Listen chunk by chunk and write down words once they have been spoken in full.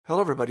Hello,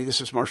 everybody. This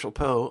is Marshall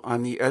Poe.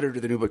 I'm the editor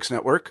of the New Books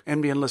Network.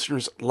 NBN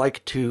listeners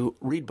like to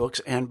read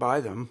books and buy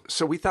them.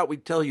 So we thought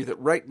we'd tell you that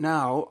right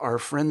now, our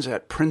friends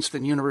at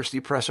Princeton University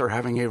Press are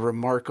having a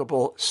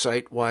remarkable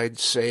site-wide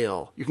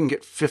sale. You can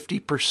get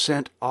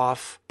 50%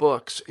 off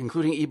books,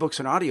 including ebooks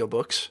and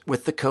audiobooks,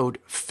 with the code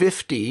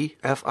 50,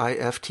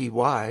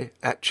 F-I-F-T-Y,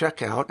 at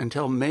checkout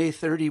until May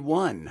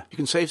 31. You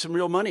can save some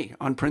real money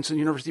on Princeton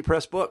University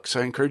Press books.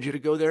 I encourage you to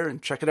go there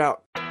and check it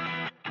out.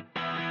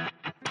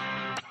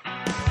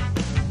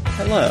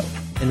 Hello,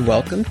 and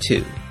welcome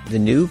to the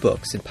New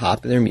Books in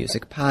Popular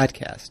Music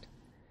podcast.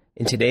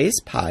 In today's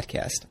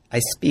podcast, I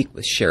speak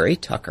with Sherry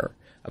Tucker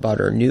about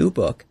her new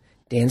book,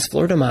 Dance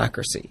Floor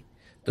Democracy,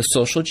 The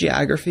Social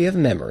Geography of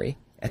Memory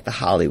at the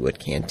Hollywood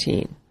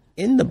Canteen.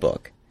 In the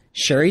book,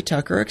 Sherry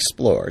Tucker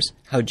explores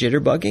how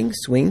jitterbugging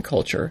swing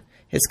culture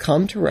has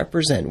come to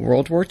represent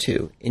World War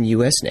II in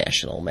U.S.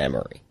 national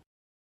memory.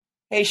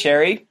 Hey,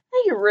 Sherry.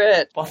 Hey,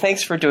 Rich. Well,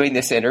 thanks for doing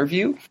this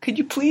interview. Could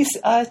you please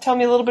tell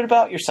me a little bit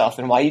about yourself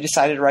and why you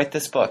decided to write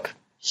this book?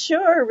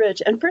 Sure,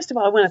 Rich. And first of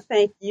all, I want to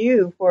thank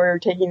you for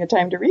taking the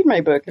time to read my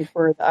book and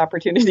for the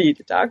opportunity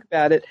to talk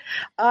about it.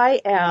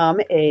 I am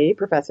a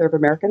professor of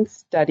American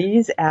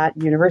Studies at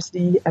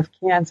University of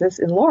Kansas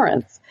in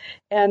Lawrence,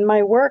 and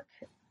my work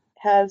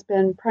has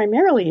been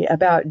primarily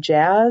about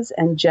jazz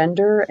and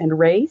gender and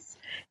race.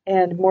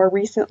 And more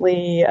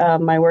recently,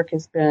 my work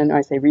has been,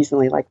 I say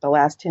recently, like the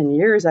last 10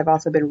 years, I've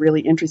also been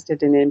really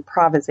interested in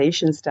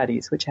improvisation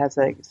studies, which has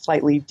a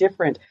slightly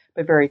different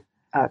but very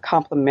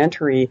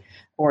complementary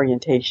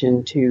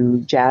orientation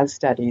to jazz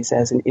studies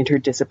as an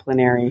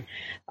interdisciplinary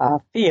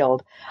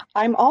field.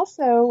 I'm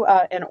also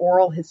an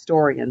oral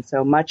historian,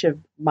 so much of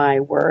my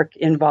work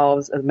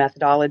involves a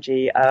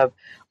methodology of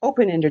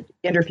open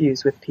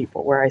interviews with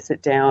people where I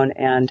sit down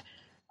and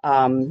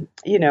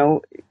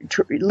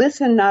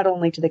listen not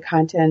only to the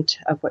content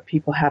of what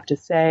people have to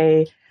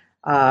say,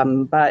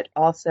 but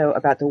also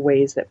about the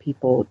ways that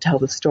people tell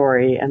the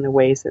story and the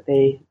ways that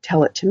they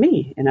tell it to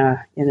me in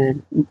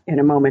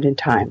a moment in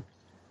time.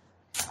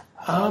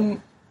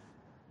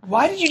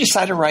 Why did you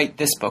decide to write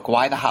this book?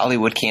 Why the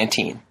Hollywood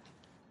Canteen?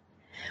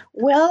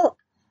 Well,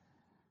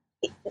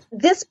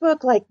 this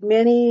book, like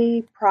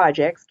many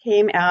projects,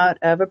 came out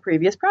of a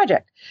previous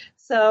project.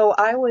 So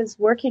I was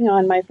working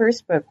on my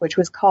first book, which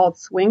was called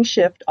Swing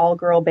Shift,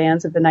 All-Girl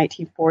Bands of the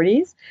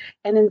 1940s.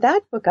 And in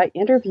that book, I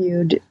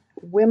interviewed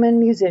women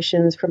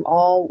musicians from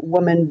all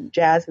woman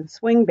jazz and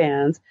swing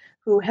bands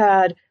who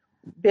had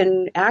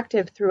been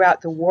active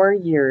throughout the war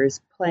years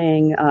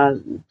playing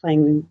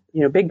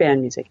big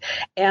band music.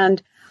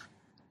 And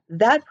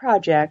that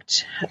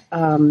project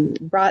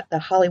brought the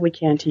Hollywood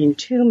Canteen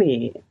to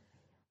me.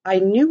 I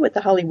knew what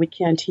the Hollywood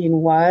Canteen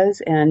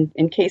was, and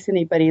in case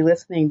anybody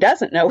listening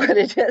doesn't know what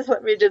it is,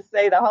 let me just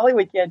say the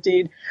Hollywood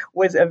Canteen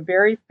was a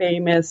very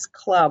famous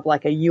club,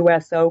 like a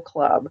USO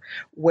club,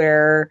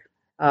 where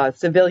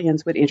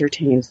civilians would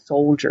entertain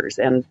soldiers.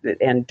 And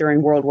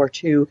during World War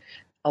II,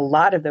 a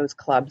lot of those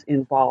clubs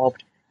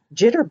involved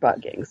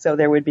jitterbugging. So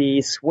there would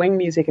be swing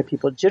music and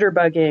people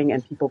jitterbugging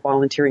and people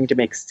volunteering to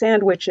make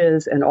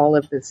sandwiches and all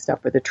of this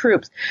stuff for the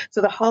troops.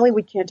 So the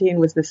Hollywood Canteen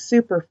was the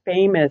super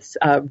famous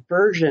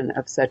version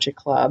of such a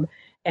club.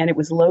 And it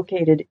was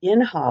located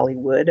in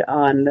Hollywood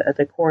on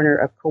the corner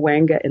of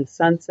Cahuenga and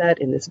Sunset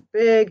in this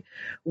big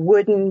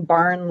wooden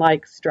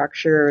barn-like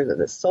structure.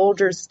 The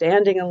soldiers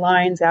standing in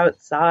lines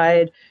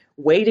outside,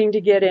 waiting to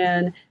get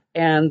in,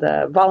 and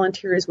the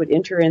volunteers would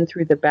enter in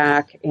through the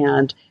back.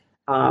 And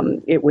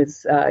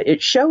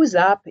it shows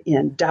up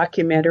in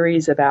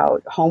documentaries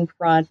about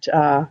Homefront,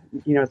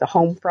 the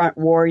Homefront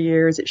war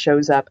years. It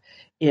shows up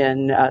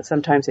in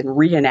sometimes in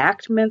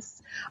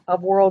reenactments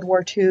of World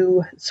War II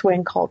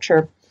swing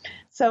culture.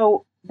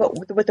 So,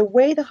 but the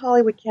way the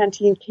Hollywood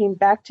Canteen came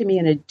back to me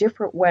in a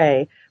different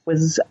way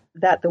was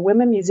that the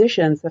women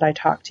musicians that I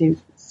talked to,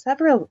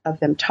 several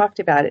of them talked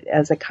about it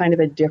as a kind of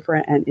a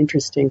different and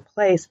interesting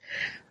place,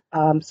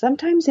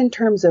 sometimes in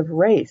terms of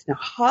race. Now,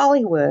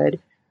 Hollywood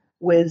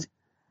was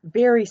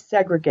very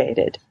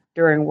segregated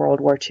during World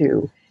War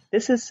II.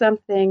 This is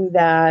something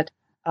that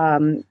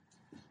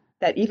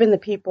that even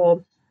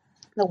the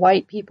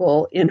white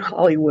people in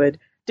Hollywood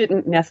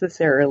didn't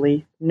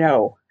necessarily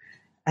know,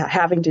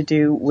 having to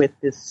do with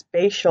this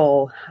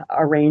spatial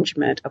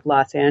arrangement of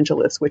Los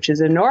Angeles, which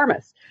is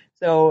enormous.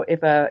 So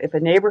if a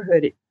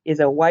neighborhood is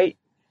a white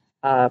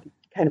kind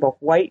of a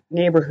white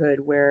neighborhood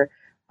where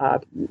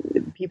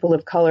people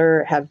of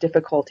color have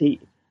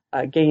difficulty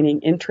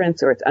gaining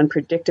entrance, or it's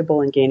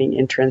unpredictable in gaining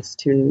entrance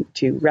to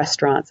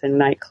restaurants and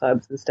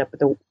nightclubs and stuff. But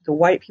the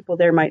white people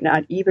there might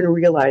not even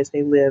realize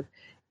they live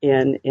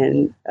in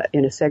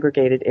a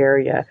segregated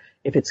area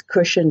if it's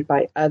cushioned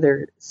by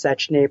other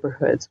such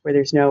neighborhoods where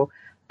there's no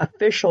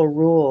official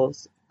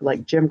rules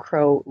like Jim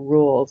Crow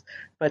rules,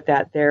 but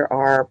that there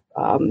are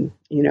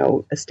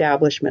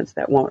establishments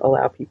that won't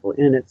allow people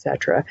in,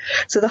 etc.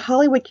 So the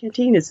Hollywood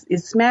Canteen is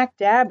smack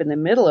dab in the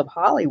middle of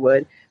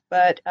Hollywood,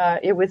 but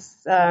it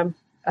was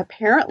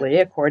apparently,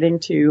 according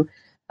to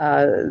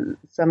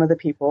some of the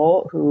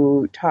people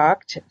who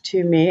talked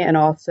to me, and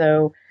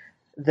also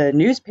the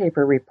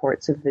newspaper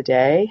reports of the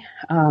day,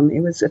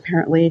 it was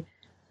apparently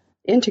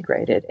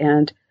integrated.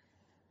 And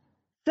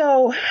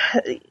so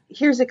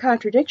here's a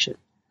contradiction.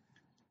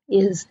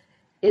 Is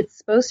it's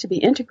supposed to be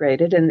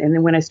integrated, and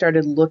then when I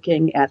started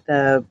looking at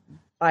the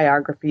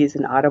biographies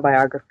and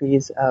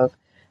autobiographies of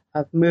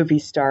movie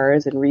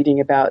stars and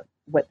reading about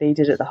what they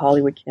did at the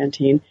Hollywood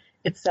Canteen,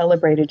 it's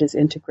celebrated as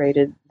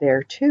integrated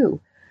there too.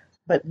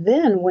 But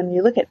then when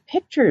you look at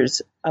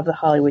pictures of the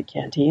Hollywood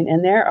Canteen,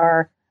 and there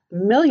are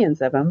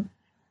millions of them,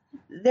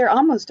 they're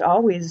almost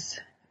always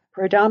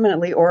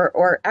predominantly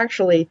or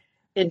actually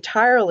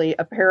entirely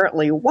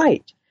apparently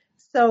white.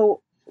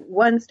 So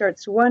one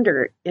starts to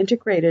wonder,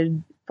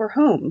 integrated for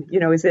whom?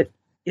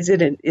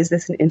 Is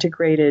this an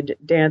integrated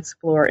dance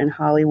floor in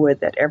Hollywood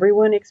that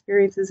everyone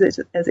experiences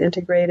as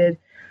integrated?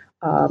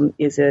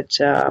 Is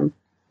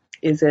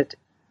it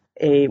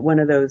one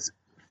of those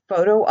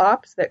photo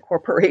ops that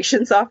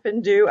corporations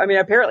often do? I mean,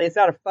 apparently it's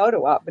not a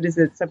photo op, but is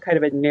it some kind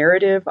of a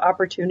narrative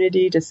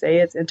opportunity to say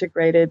it's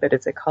integrated, but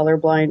it's a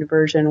colorblind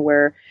version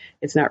where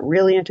it's not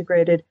really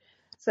integrated?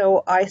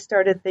 So I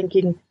started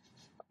thinking,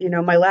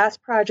 my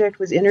last project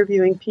was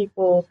interviewing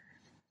people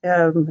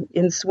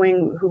in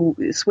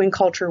swing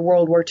culture,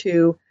 World War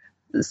II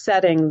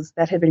settings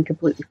that had been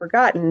completely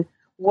forgotten.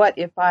 What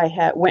if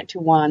I went to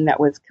one that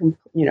was,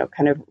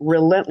 kind of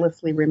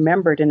relentlessly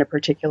remembered in a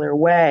particular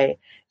way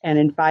and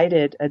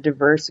invited a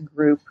diverse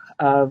group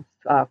of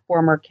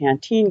former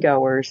canteen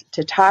goers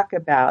to talk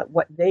about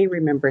what they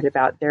remembered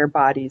about their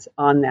bodies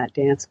on that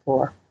dance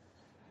floor?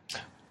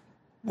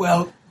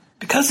 Well,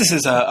 because this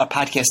is a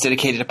podcast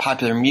dedicated to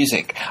popular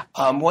music,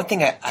 one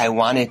thing I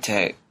wanted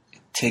to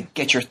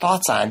get your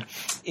thoughts on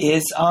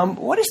is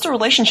what is the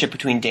relationship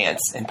between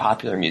dance and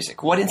popular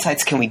music? What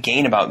insights can we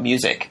gain about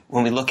music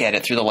when we look at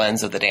it through the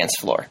lens of the dance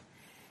floor?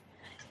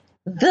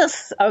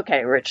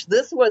 Rich,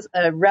 this was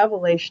a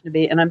revelation to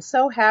me, and I'm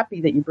so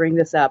happy that you bring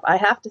this up. I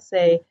have to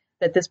say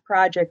that this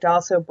project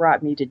also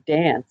brought me to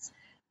dance,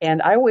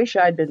 and I wish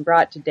I'd been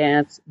brought to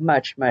dance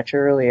much, much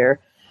earlier.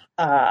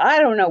 I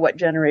don't know what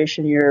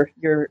generation you're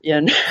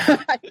in.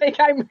 I think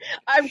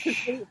I'm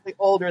considerably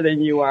older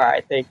than you are.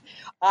 I think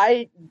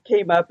I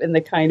came up in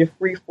the kind of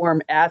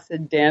freeform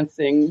acid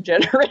dancing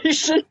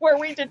generation where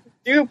we didn't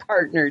do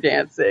partner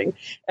dancing,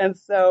 and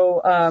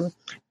so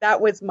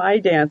that was my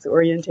dance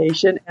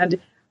orientation,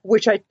 and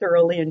which I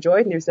thoroughly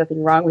enjoyed. And there's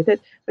nothing wrong with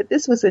it, but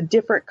this was a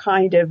different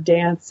kind of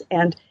dance.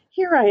 And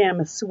here I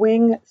am, a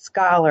swing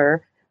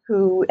scholar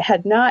who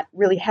had not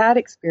really had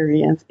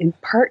experience in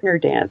partner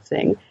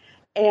dancing.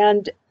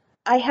 And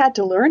I had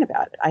to learn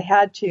about it. I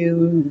had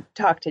to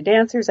talk to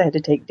dancers. I had to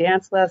take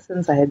dance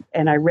lessons. I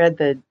read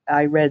the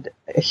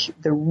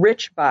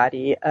rich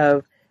body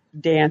of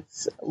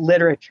dance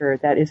literature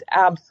that is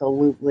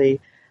absolutely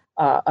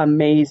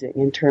amazing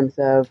in terms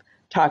of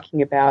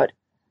talking about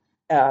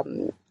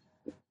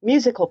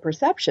musical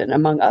perception,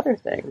 among other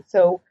things.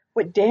 So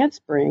what dance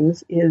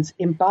brings is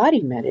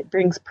embodiment. It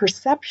brings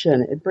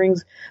perception. It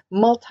brings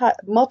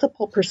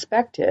multiple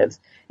perspectives.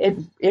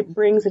 It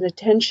brings an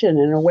attention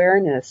and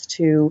awareness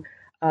to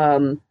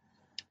the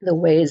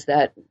ways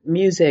that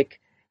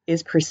music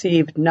is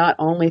perceived, not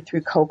only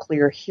through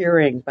cochlear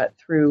hearing, but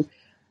through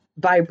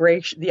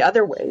vibration. The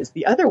other ways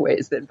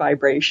that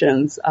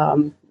vibrations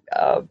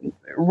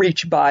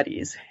reach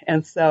bodies.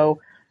 And so,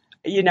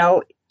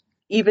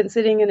 even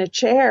sitting in a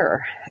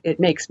chair, it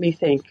makes me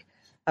think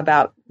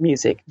about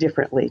music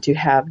differently to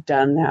have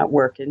done that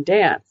work in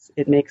dance.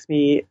 It makes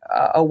me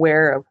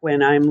aware of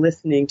when I'm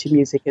listening to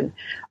music and,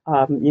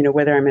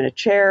 whether I'm in a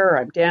chair or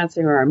I'm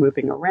dancing or I'm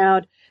moving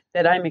around,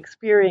 that I'm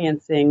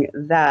experiencing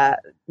that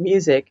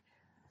music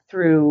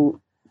through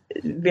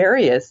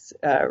various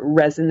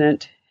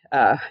resonant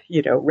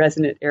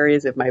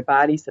areas of my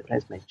body,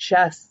 sometimes my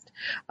chest.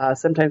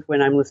 Sometimes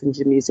when I'm listening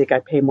to music,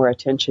 I pay more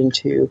attention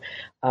to,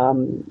 I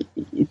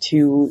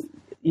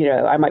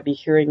might be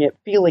hearing it,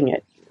 feeling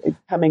it,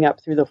 coming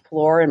up through the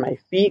floor in my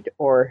feet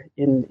or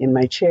in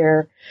my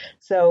chair.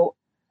 So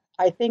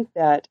I think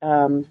that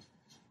I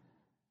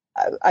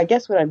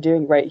guess what I'm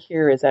doing right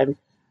here is I'm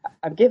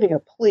giving a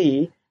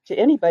plea to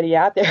anybody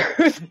out there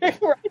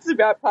who writes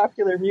about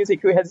popular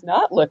music who has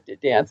not looked at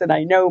dance, and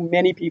I know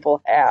many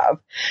people have,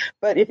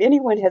 but if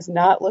anyone has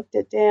not looked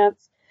at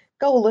dance,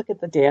 go look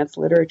at the dance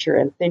literature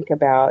and think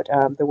about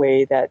the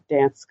way that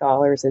dance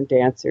scholars and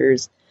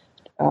dancers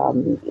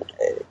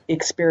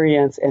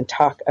experience and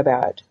talk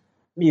about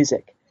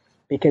music,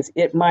 because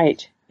it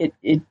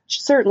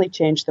certainly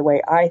changed the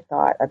way I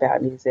thought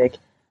about music.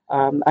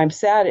 I'm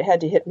sad it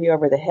had to hit me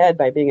over the head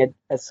by being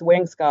a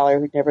swing scholar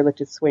who'd never looked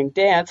at swing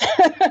dance,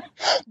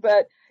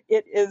 but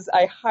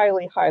I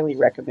highly, highly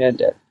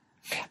recommend it.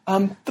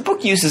 The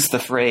book uses the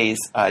phrase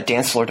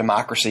dance floor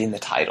democracy in the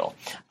title.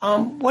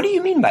 What do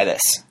you mean by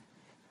this?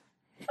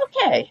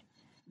 Okay,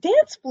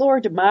 dance floor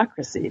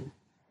democracy.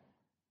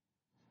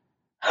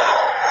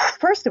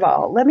 First of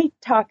all, let me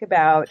talk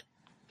about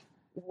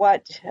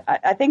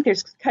I think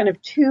there's kind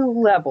of two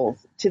levels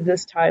to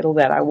this title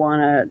that I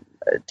want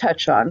to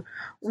touch on.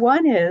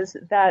 One is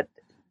that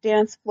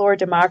dance floor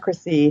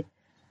democracy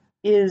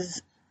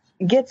is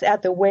gets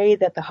at the way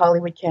that the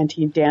Hollywood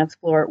Canteen dance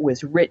floor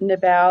was written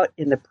about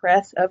in the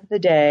press of the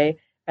day,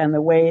 and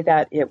the way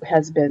that it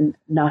has been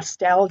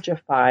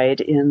nostalgified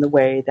in the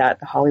way that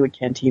the Hollywood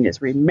Canteen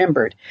is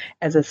remembered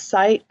as a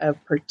site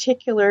of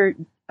particular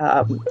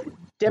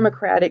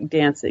democratic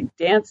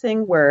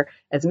dancing where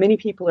as many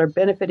people are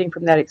benefiting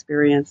from that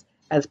experience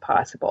as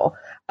possible.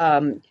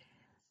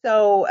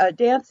 So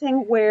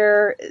dancing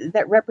where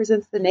that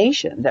represents the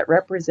nation, that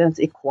represents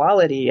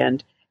equality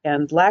and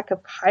lack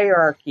of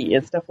hierarchy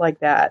and stuff like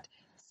that.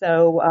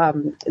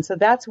 So so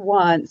that's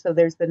one. So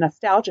there's the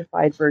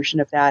nostalgified version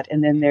of that,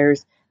 and then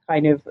there's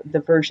kind of the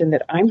version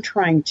that I'm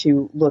trying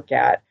to look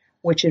at,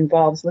 which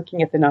involves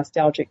looking at the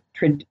nostalgic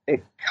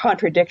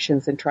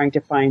contradictions and trying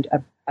to find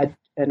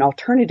an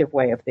alternative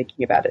way of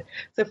thinking about it.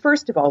 So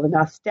first of all, the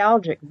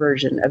nostalgic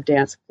version of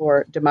dance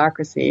floor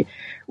democracy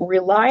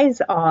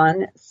relies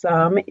on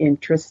some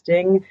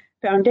interesting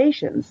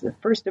foundations.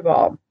 First of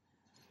all,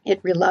 it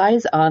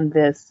relies on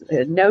this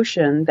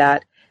notion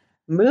that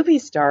movie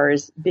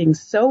stars being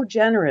so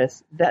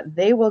generous that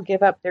they will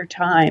give up their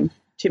time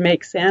to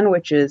make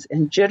sandwiches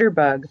and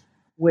jitterbug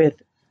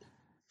with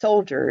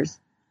soldiers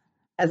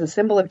as a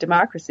symbol of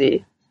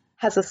democracy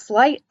has a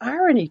slight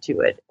irony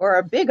to it, or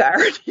a big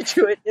irony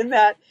to it, in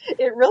that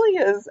it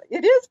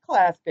is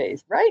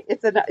class-based, right?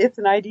 It's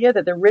an idea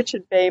that the rich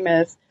and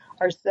famous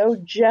are so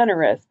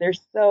generous, they're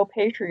so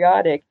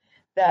patriotic,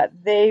 that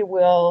they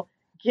will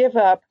give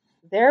up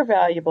their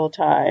valuable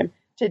time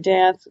to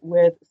dance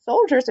with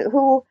soldiers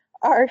who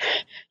are,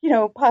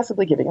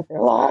 possibly giving up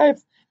their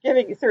lives,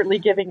 giving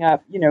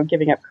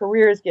up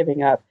careers,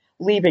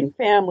 leaving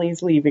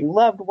families, leaving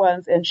loved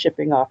ones, and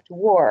shipping off to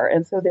war.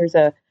 And so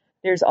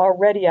there's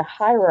already a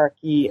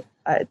hierarchy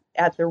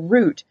at the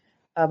root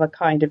of a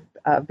kind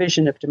of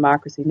vision of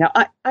democracy. Now,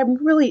 I'm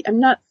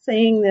not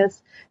saying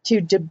this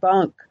to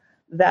debunk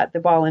that the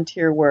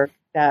volunteer work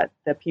that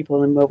the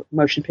people in the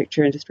motion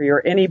picture industry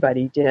or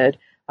anybody did.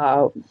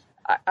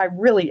 I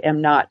really am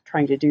not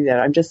trying to do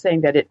that. I'm just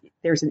saying that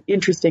there's an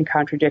interesting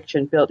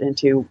contradiction built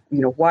into,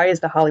 why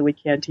is the Hollywood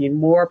Canteen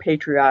more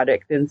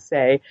patriotic than,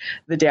 say,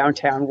 the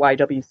downtown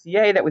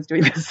YWCA that was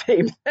doing the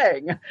same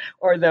thing,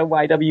 or the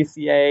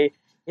YMCA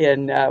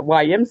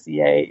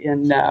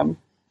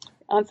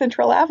on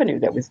Central Avenue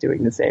that was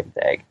doing the same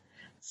thing.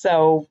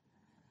 So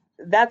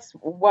that's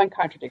one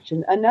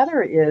contradiction.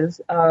 Another is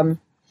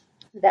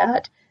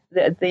that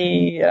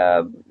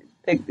the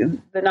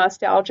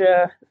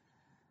nostalgia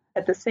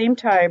at the same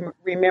time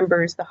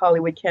remembers the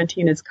Hollywood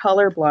Canteen as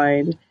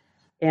colorblind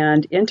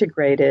and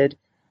integrated,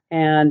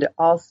 and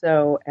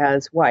also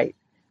as white.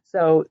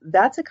 So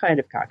that's a kind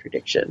of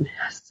contradiction.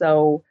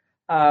 So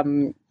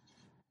in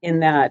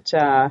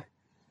that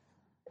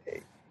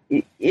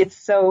it's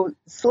so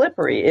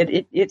slippery.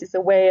 It is a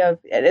way of,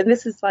 and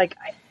this is like,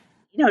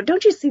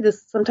 don't you see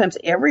this sometimes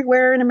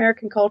everywhere in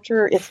American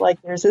culture? It's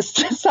like there's this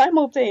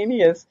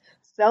simultaneous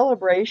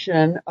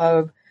celebration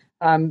of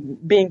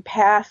being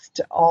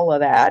past all of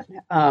that,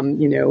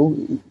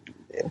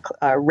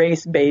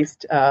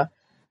 race-based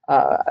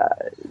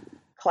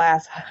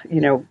class,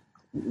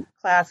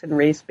 class and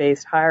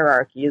race-based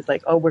hierarchy is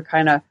like, oh, we're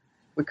kind of,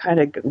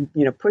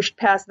 pushed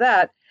past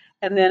that.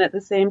 And then at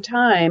the same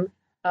time,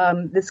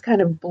 this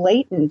kind of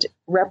blatant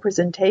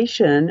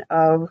representation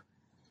of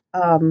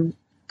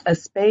a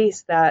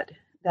space that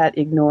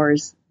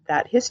ignores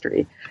that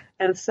history.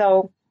 And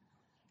so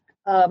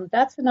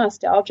that's the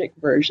nostalgic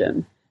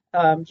version.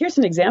 Here's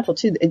an example,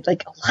 too.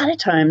 Like a lot of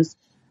times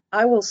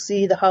I will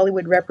see the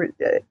Hollywood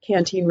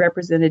Canteen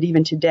represented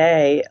even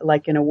today,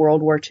 like in a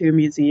World War II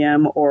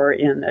museum or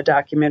in a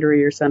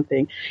documentary or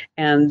something.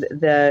 And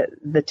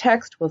the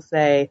text will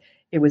say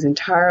it was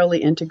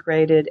entirely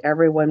integrated.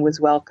 Everyone was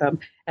welcome.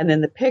 And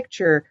then the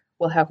picture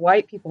will have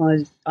white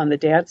people on the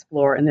dance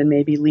floor, and then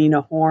maybe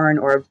Lena Horne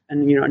or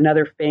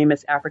another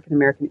famous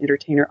African-American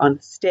entertainer on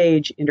the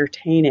stage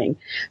entertaining.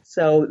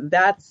 So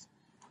that's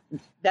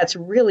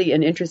really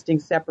an interesting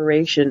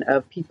separation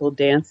of people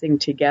dancing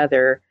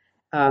together,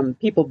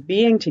 people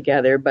being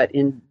together, but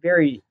in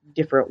very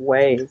different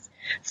ways.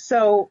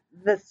 So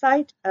the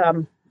site,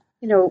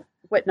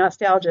 what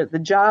nostalgia, the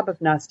job of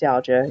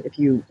nostalgia,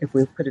 if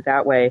we put it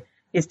that way,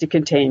 is to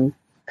contain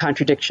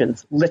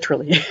contradictions,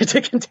 literally to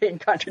contain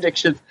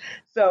contradictions.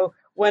 So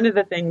one of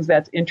the things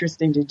that's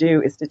interesting to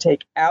do is to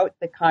take out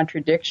the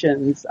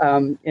contradictions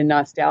in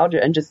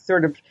nostalgia and just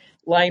sort of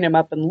line them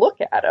up and look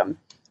at them.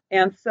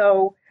 And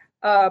so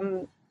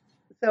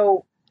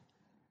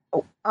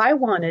I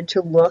wanted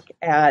to look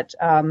at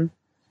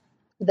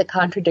the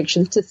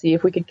contradictions to see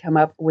if we could come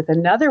up with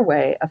another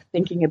way of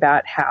thinking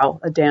about how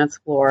a dance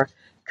floor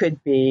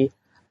could be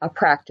a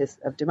practice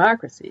of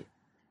democracy.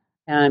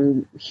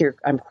 And here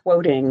I'm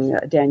quoting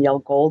Danielle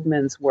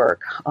Goldman's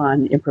work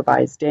on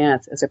improvised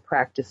dance as a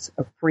practice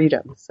of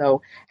freedom.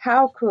 So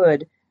how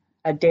could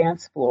a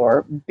dance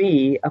floor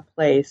be a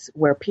place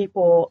where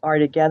people are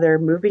together,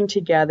 moving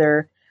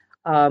together,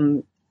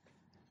 and,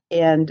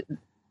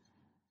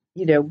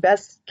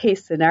 best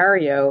case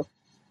scenario,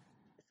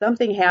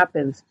 something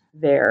happens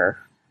there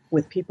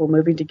with people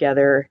moving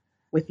together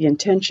with the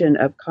intention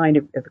of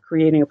of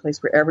creating a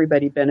place where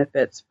everybody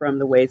benefits from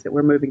the ways that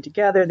we're moving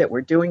together, that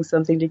we're doing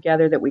something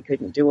together that we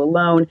couldn't do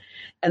alone.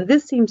 And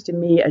this seems to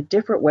me a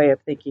different way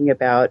of thinking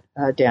about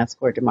dance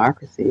floor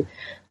democracy.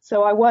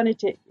 So I wanted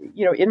to,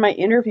 in my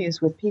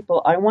interviews with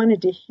people, I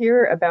wanted to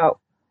hear about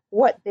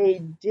what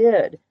they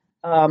did,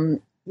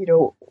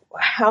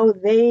 how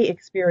they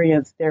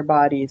experienced their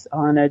bodies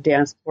on a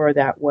dance floor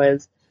that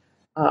was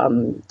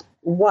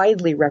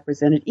widely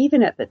represented,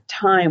 even at the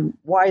time,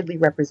 widely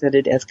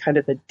represented as kind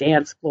of the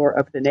dance floor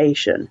of the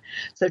nation.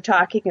 So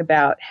talking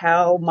about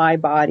how my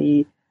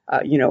body,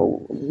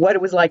 what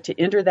it was like to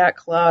enter that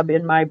club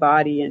in my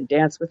body and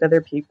dance with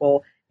other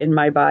people in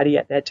my body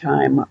at that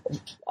time,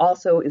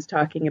 also is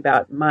talking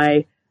about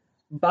my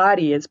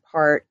body as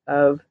part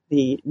of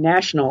the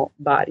national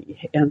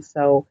body. And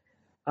so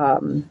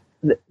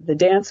the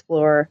dance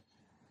floor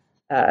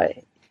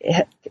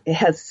it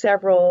has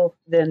several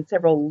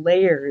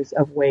layers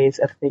of ways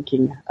of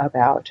thinking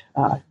about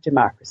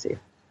democracy.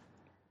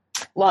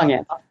 Long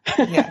answer.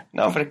 Yeah,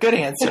 no, but a good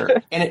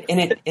answer, and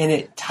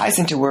it ties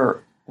into where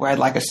I'd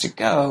like us to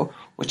go,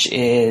 which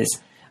is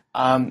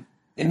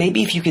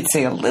maybe if you could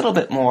say a little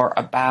bit more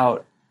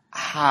about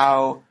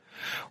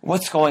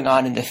what's going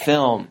on in the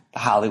film, The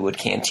Hollywood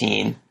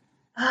Canteen,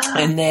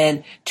 and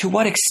then to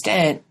what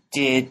extent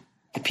did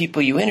the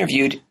people you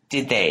interviewed,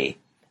 did they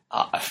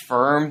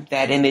affirm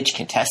that image,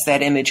 contest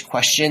that image,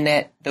 question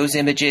those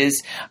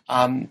images?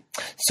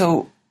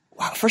 So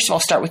first of all,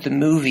 start with the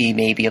movie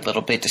maybe a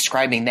little bit,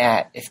 describing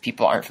that if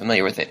people aren't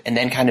familiar with it, and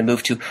then kind of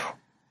move to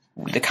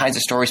the kinds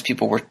of stories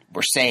people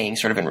were saying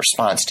sort of in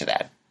response to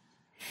that.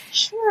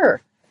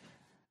 Sure.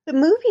 The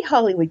movie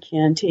Hollywood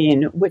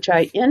Canteen, which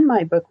I end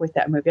my book with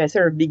that movie, I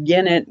sort of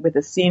begin it with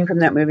a scene from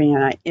that movie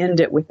and I end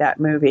it with that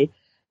movie,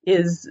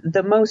 is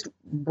the most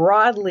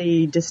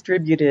broadly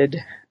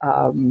distributed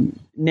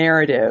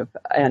narrative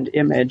and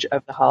image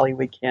of the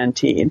Hollywood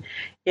Canteen.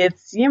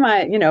 It's,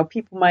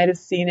 people might have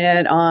seen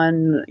it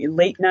on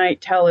late night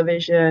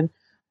television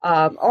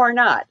or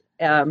not.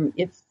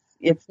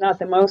 It's not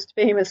the most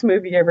famous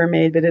movie ever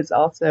made, but it's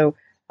also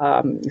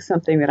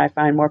something that I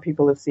find more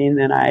people have seen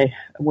than I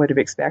would have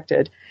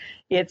expected.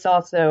 It's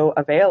also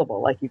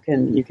available, like you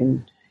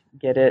can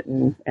get it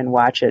and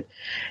watch it.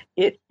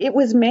 It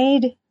was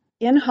made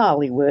in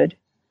Hollywood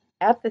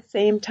at the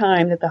same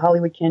time that the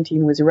Hollywood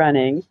Canteen was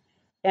running,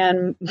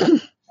 and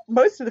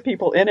most of the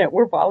people in it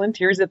were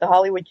volunteers at the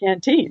Hollywood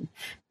Canteen,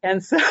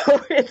 and so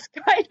it's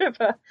kind of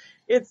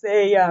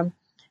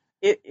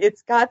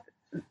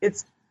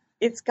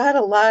it's got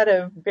a lot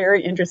of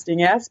very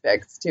interesting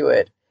aspects to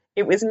it.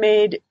 It was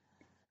made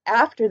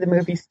after the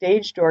movie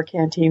Stage Door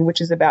Canteen,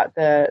 which is about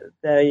the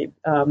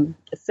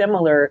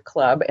similar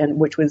club, and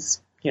which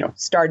was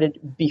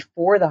started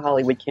before the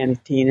Hollywood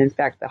Canteen. In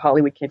fact, the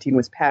Hollywood Canteen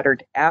was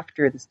patterned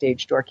after the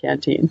Stage Door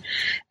Canteen.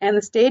 And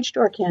the Stage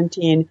Door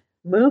Canteen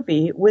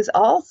movie was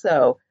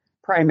also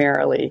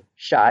primarily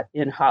shot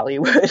in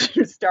Hollywood,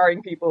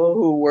 starring people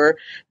who were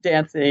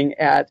dancing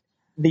at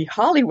the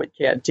Hollywood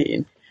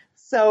Canteen.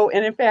 So,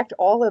 and in fact,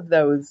 all of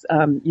those,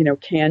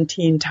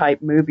 canteen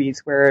type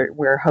movies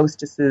where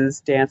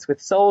hostesses dance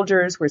with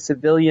soldiers, where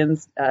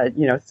civilians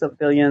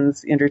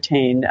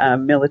entertain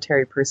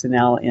military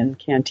personnel in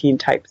canteen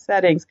type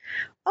settings,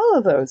 all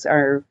of those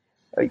are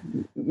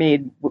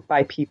made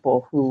by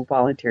people who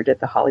volunteered at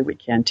the Hollywood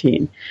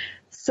Canteen.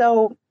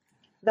 So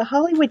the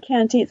Hollywood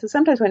Canteen, so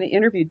sometimes when I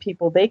interviewed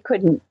people, they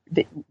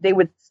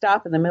would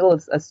stop in the middle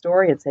of a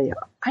story and say,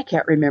 I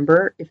can't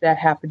remember if that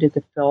happened at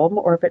the film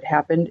or if it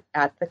happened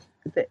at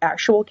the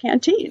actual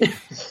canteen.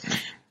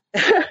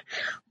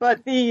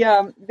 But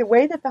the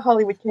way that the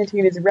Hollywood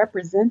Canteen is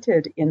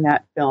represented in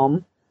that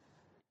film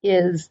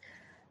is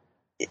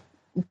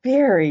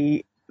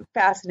very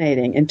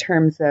fascinating in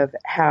terms of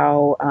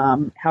how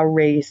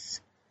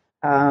race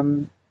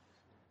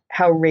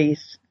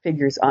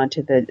figures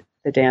onto the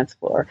dance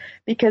floor,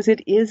 because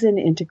it is an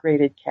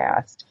integrated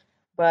cast,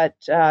 but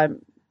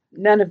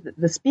none of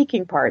the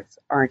speaking parts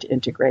aren't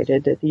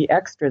integrated. The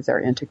extras are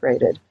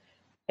integrated,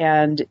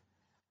 and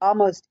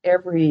almost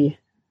every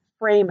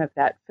frame of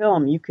that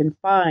film you can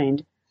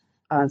find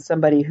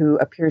somebody who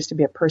appears to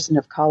be a person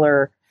of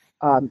color,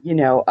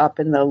 up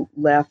in the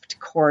left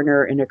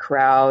corner in a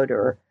crowd,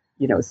 or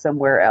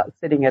somewhere else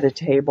sitting at a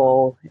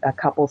table, a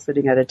couple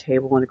sitting at a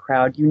table in a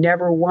crowd. You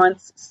never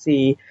once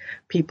see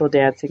people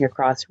dancing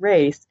across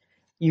race.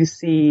 You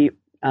see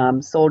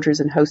soldiers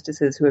and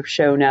hostesses who have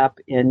shown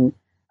up in,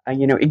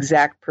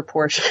 exact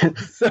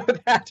proportions, so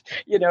that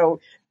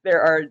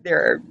there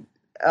are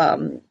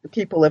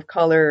people of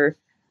color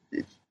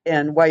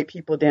and white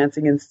people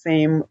dancing in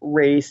same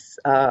race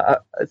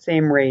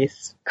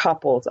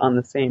couples on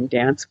the same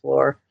dance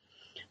floor.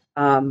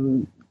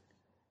 And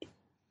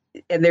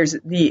there's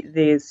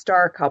the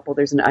star couple.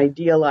 There's an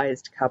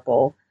idealized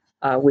couple,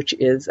 which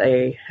is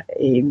a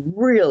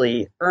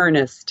really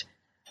earnest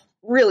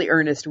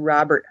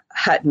Robert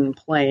Hutton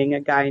playing a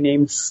guy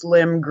named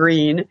Slim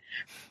Green,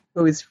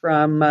 who's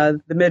from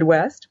the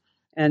Midwest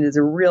and is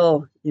a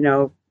real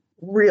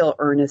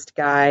earnest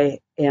guy.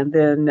 And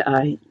then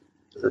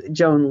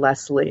Joan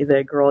Leslie,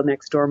 the girl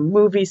next door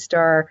movie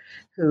star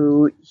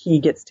who he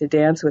gets to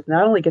dance with.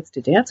 Not only gets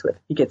to dance with,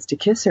 he gets to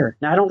kiss her.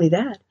 Not only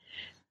that,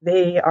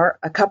 they are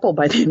a couple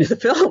by the end of the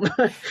film.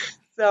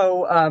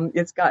 So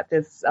it's got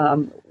this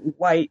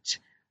white,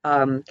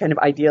 kind of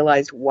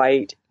idealized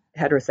white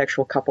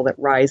heterosexual couple that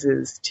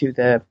rises to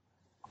the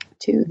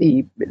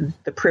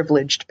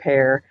privileged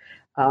pair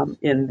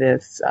in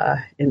this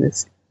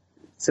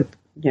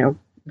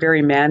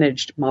very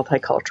managed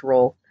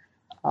multicultural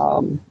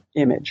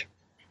image.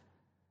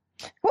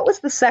 What was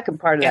the second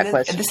part of that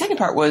question? And the second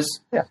part was,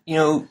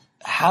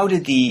 how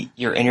did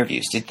your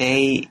interviews, did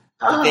they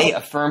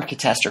affirm,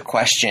 contest, or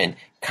question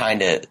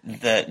kind of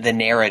the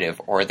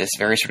narrative or this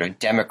very sort of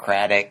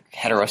democratic,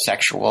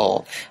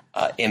 heterosexual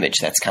image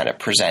that's kind of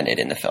presented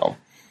in the film?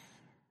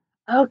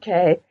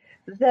 Okay.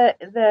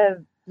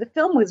 The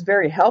film was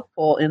very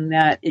helpful in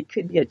that it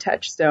could be a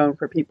touchstone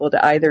for people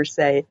to either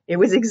say it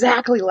was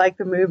exactly like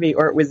the movie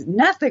or it was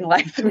nothing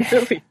like the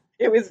movie.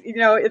 It was,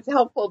 it's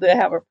helpful to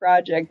have a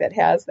project that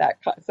has that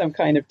some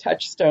kind of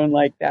touchstone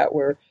like that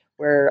where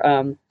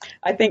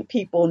I think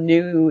people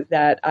knew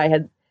that I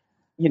had,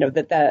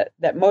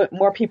 that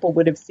more people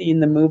would have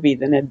seen the movie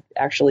than had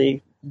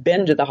actually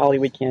been to the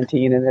Hollywood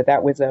Canteen, and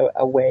that was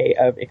a way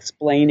of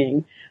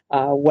explaining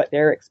what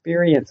their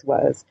experience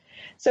was.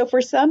 So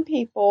for some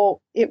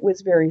people, it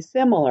was very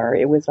similar.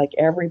 It was like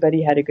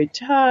everybody had a good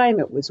time.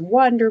 It was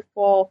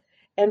wonderful.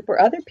 And for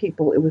other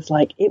people, it was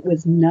like it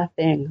was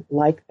nothing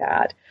like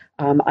that.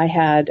 I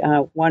had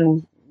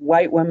one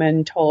white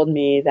woman told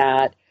me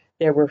that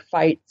there were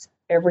fights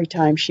every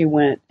time she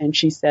went, and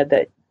she said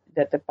that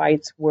the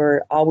fights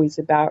were always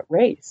about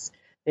race.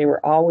 They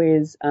were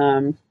always.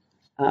 I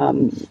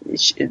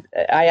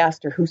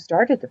asked her who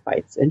started the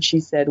fights, and she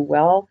said,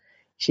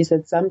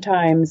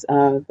 sometimes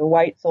the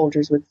white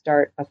soldiers would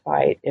start a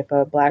fight if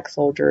a black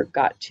soldier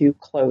got too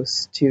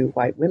close to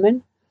white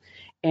women.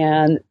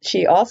 And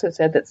she also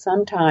said that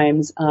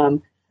sometimes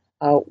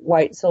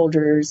black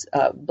soldiers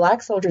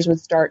would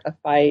start a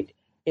fight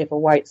if a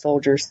white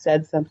soldier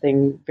said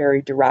something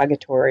very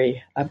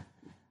derogatory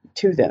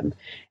to them.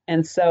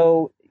 And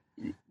so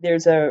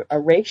there's a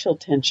racial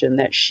tension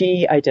that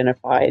she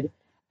identified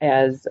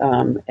as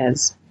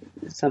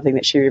something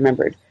that she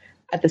remembered.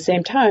 At the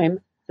same time,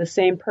 the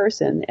same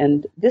person,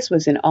 and this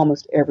was in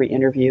almost every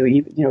interview,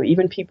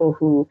 even people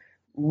who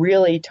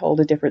really told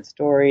a different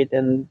story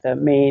than the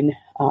main,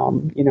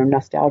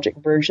 nostalgic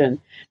version,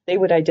 they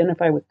would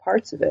identify with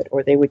parts of it,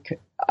 or they would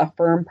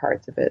affirm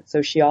parts of it.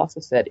 So she also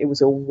said it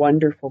was a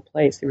wonderful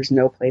place. There was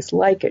no place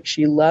like it.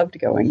 She loved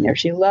going there.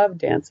 She loved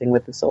dancing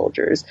with the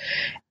soldiers.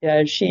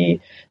 That's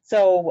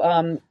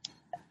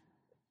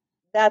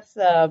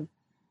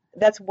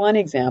one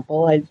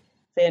example. I'd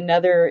say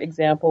another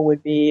example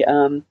would be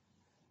a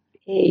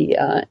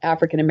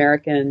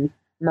African-American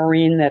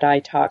Marine that I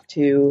talked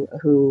to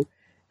who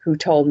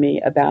told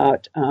me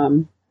about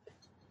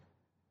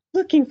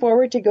looking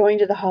forward to going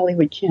to the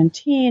Hollywood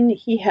Canteen.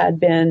 He had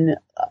been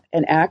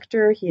an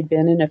actor. He had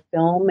been in a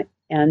film,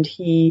 and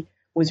he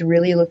was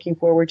really looking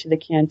forward to the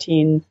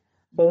canteen,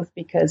 both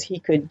because he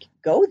could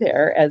go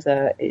there as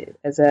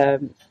a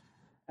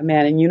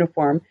man in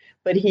uniform,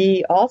 but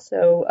he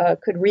also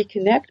could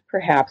reconnect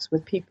perhaps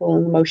with people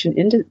in the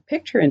motion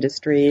picture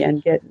industry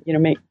and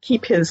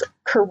keep his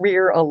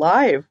career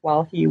alive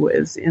while he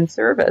was in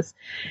service.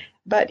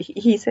 But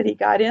he said he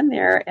got in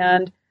there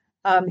and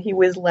he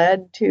was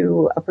led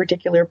to a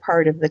particular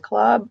part of the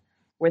club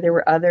where there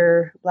were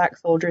other black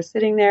soldiers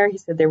sitting there. He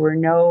said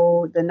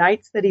the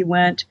nights that he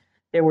went,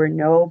 there were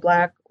no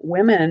black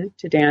women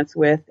to dance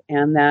with,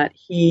 and that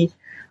he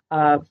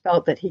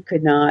felt that he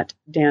could not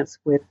dance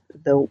with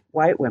the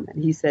white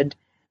women. He said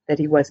that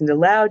he wasn't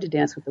allowed to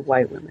dance with the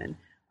white women.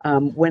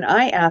 When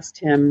I asked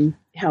him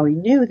how he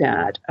knew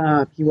that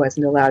he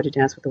wasn't allowed to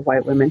dance with the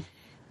white women,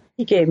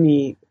 he gave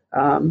me,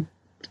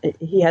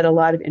 he had a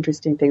lot of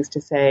interesting things to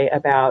say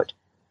about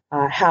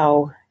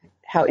how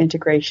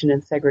integration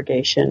and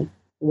segregation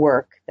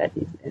work. That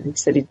he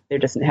said there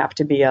doesn't have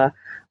to be a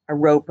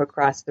rope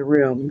across the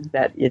room,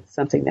 that it's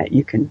something that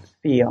you can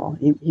feel.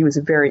 He was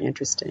a very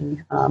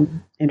interesting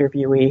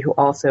interviewee who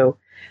also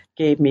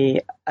gave me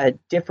a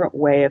different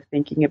way of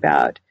thinking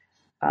about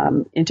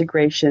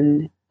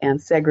integration and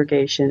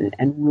segregation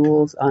and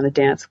rules on the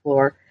dance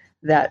floor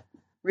that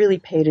really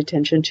paid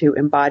attention to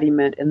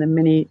embodiment and the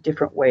many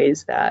different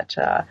ways that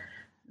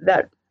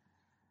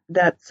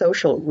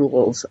social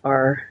rules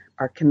are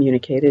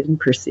communicated and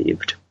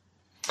perceived.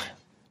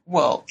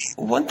 Well,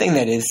 one thing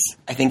that is,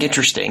 I think,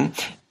 interesting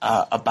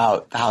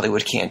about the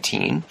Hollywood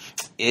Canteen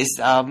is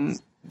that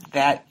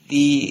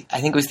I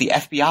think it was the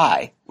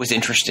FBI was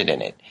interested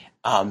in it,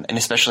 and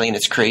especially in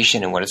its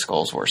creation and what its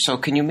goals were. So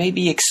can you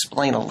maybe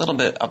explain a little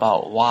bit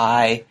about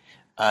why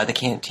the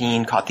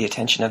canteen caught the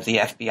attention of the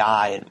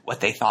FBI and what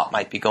they thought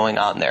might be going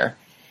on there?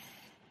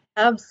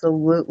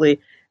 Absolutely.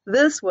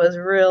 This was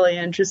really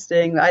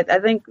interesting. I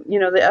think,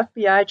 the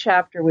FBI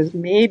chapter was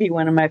maybe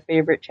one of my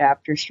favorite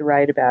chapters to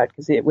write about,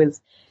 because it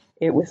was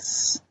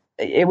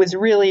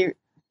really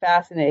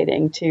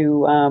fascinating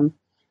to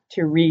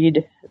to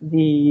read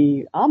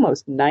the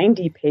almost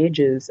 90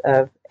 pages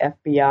of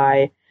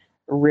FBI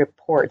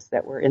reports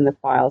that were in the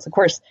files. Of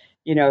course,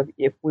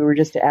 if we were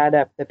just to add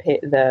up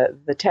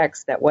the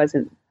text that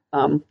wasn't,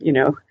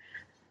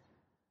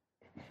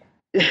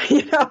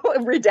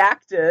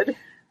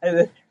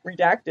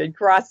 redacted,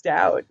 crossed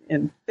out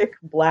in thick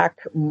black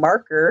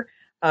marker,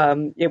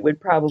 it would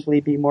probably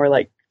be more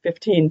like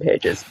 15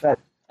 pages. But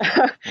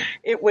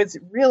it was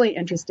really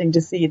interesting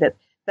to see that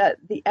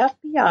the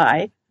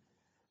FBI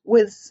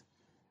was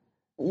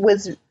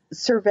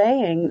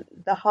surveying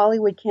the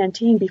Hollywood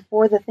Canteen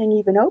before the thing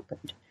even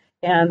opened,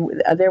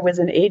 and there was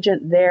an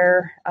agent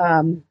there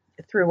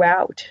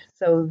throughout.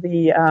 So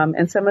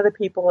and some of the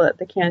people at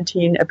the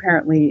canteen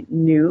apparently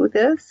knew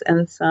this,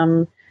 and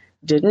some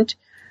didn't.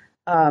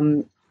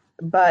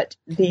 But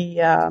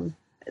the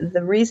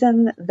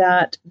reason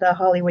that the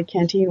Hollywood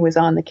Canteen was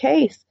on the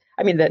case,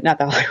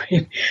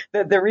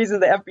 the reason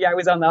the FBI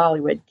was on the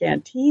Hollywood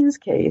Canteen's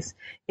case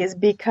is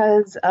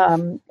because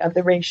of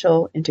the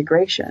racial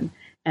integration,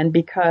 and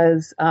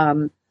because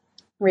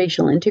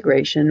racial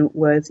integration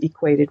was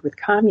equated with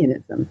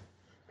communism.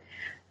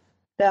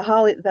 There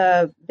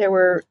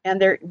were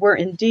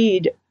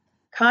indeed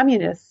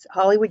communists,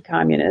 Hollywood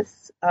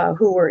communists,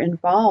 who were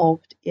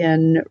involved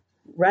in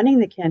running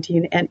the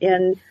canteen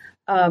and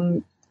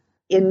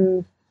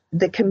in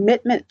the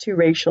commitment to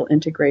racial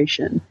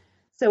integration.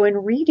 So in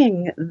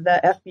reading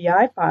the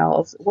FBI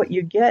files, what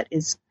you get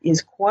is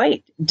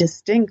quite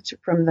distinct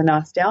from the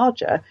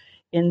nostalgia,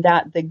 in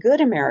that the good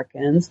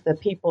Americans, the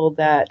people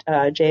that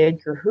J.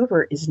 Edgar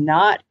Hoover is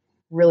not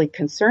really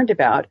concerned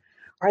about,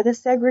 are the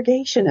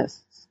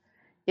segregationists.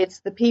 It's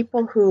the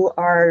people who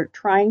are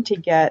trying to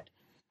get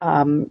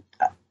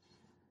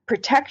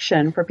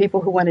protection for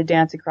people who want to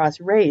dance across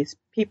race,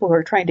 people who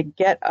are trying to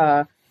get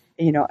an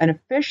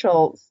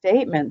official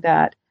statement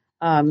that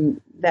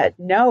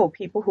no,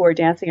 people who are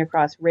dancing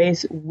across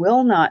race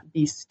will not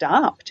be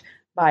stopped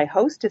by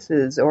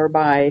hostesses or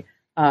by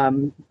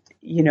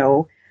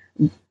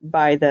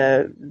by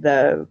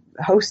the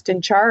host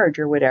in charge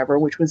or whatever,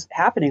 which was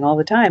happening all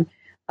the time.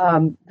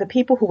 The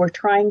people who were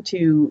trying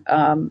to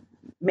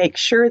make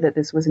sure that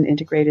this was an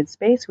integrated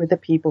space were the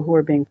people who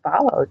were being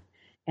followed,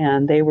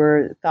 and they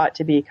were thought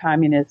to be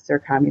communists or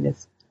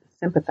communist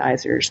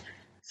sympathizers.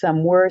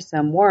 Some were,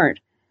 some weren't.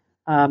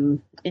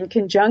 In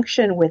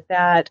conjunction with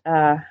that,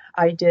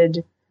 I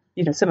did,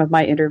 some of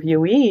my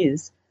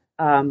interviewees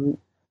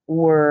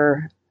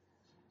were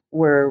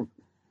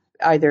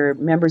either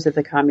members of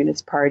the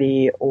Communist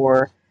Party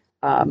or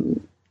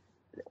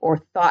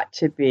thought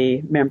to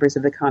be members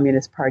of the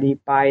Communist Party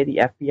by the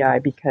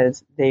FBI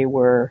because they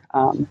were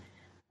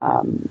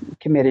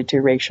committed to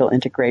racial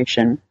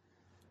integration.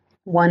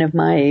 One of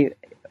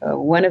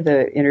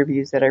the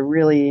interviews that I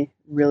really,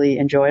 really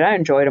enjoyed, I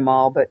enjoyed them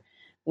all, but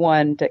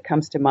one that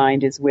comes to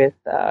mind is with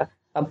a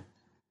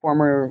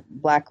former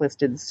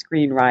blacklisted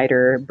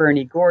screenwriter,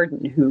 Bernie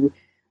Gordon, who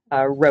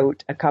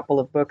wrote a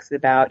couple of books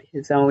about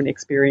his own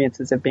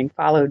experiences of being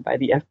followed by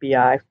the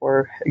FBI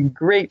for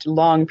great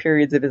long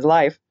periods of his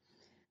life.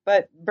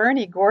 But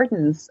Bernie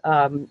Gordon's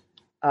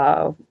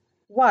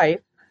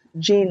wife,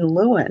 Jean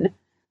Lewin,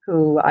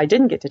 who I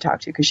didn't get to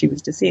talk to because she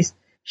was deceased,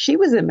 she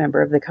was a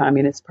member of the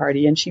Communist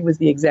Party, and she was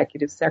the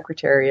executive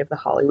secretary of the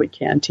Hollywood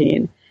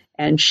Canteen.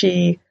 And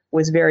she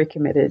was very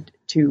committed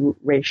to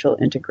racial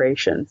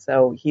integration.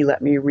 So he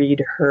let me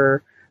read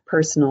her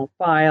personal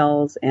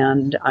files,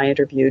 and I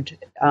interviewed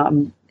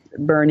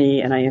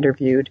Bernie, and I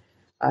interviewed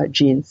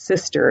Jean's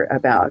sister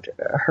about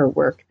her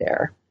work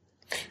there.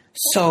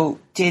 So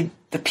did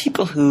the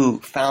people who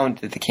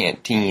founded the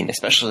canteen,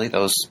 especially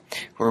those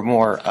who were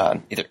more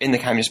either in the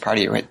Communist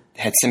Party or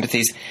had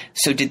sympathies,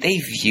 so did they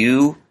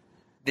view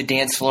the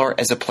dance floor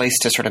as a place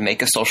to sort of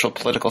make a social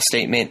political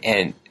statement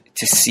and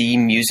to see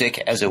music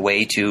as a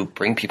way to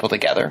bring people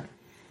together?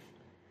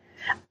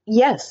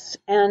 Yes.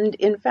 And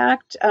in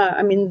fact,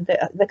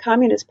 the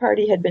Communist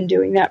Party had been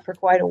doing that for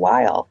quite a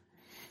while.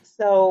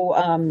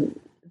 So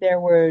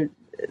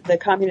the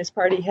Communist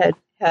Party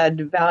had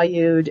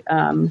valued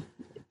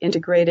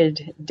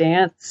integrated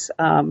dance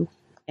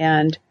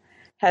and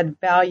had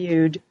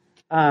valued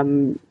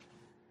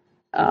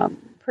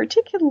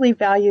particularly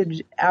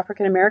valued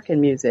African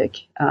American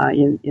music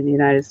in the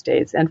United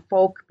States and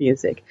folk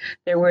music.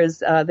 There was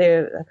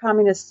the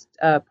Communist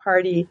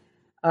Party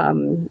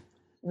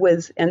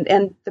was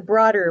and the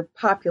broader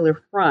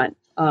Popular Front,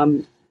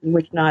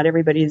 which not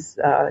everybody's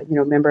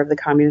member of the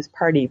Communist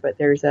Party, but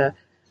there's a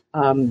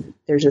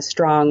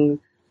strong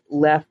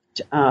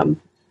left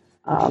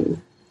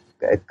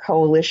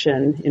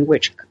coalition in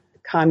which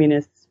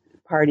Communist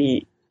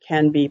Party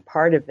can be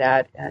part of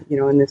that,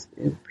 in this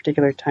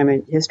particular time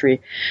in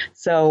history.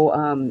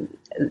 So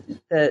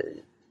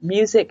the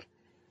music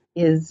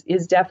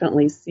is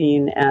definitely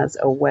seen as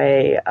a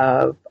way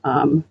of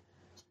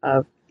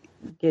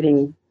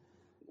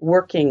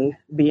working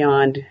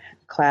beyond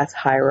class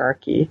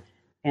hierarchy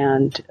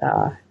and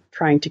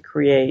trying to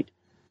create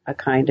a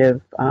kind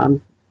of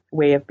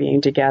way of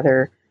being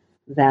together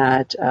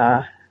that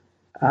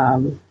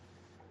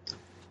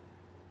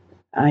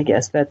I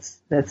guess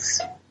that's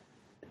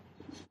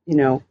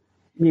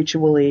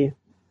mutually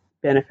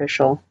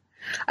beneficial.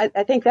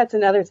 I think that's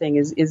another thing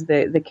is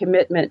the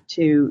commitment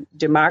to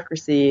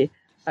democracy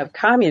of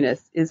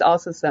communists is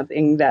also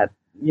something that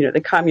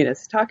the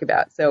communists talk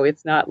about. So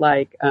it's not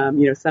like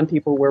some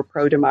people were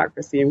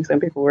pro-democracy and some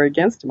people were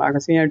against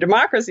democracy.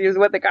 Democracy is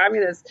what the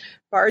Communist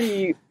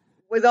Party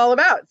was all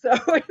about. So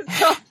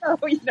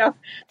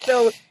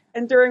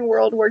and during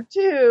World War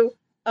II,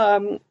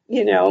 at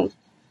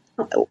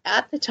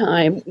the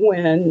time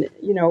when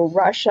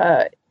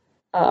Russia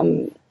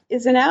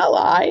is an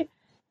ally,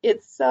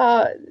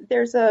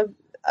 there's a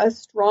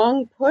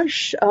strong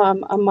push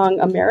among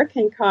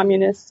American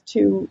communists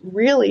to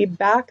really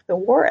back the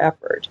war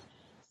effort.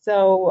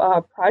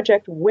 So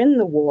Project Win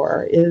the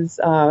War is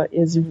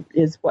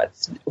what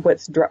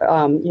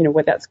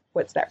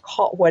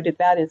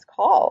that is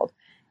called.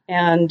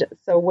 And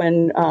so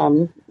when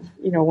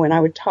I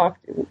would talk,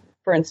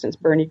 for instance,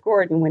 Bernie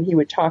Gordon, when he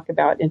would talk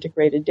about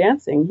integrated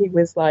dancing, he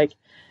was like,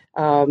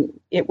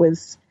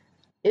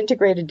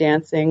 integrated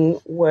dancing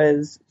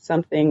was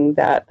something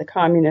that the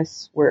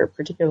communists were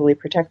particularly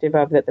protective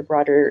of, that the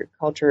broader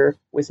culture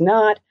was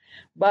not.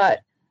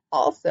 But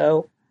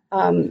also,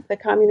 the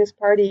Communist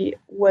Party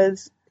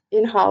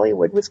in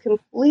Hollywood was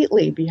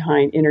completely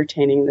behind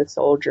entertaining the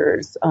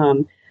soldiers,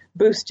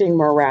 boosting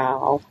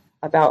morale,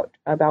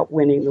 about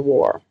winning the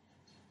war.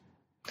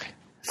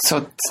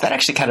 So that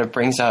actually kind of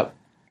brings up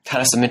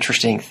kind of some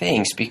interesting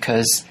things,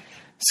 because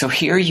so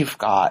here you're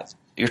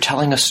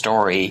telling a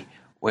story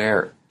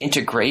where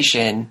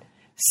integration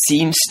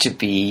seems to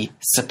be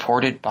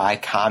supported by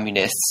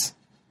communists,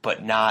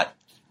 but not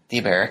the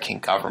American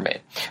government.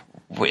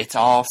 It's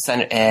all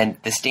centered, and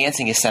this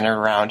dancing is centered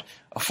around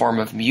a form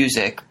of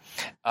music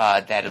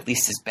that at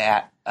least is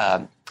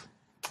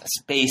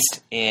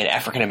based in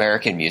African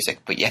American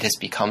music, but yet has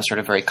become sort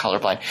of very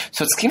colorblind.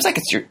 So it seems like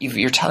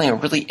you're telling a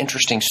really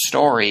interesting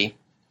story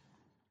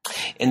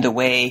in the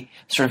way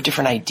sort of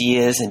different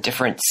ideas and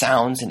different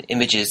sounds and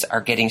images are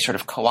getting sort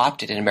of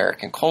co-opted in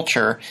American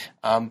culture,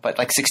 but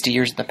like 60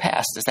 years in the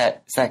past. Is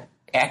that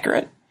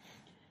accurate?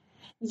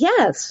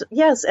 Yes,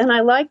 and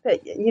I like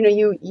that.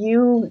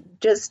 You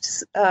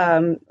just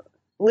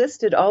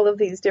listed all of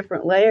these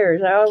different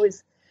layers. I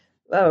always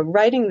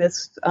writing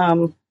this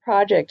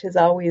project has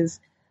always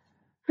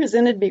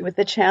presented me with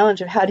the challenge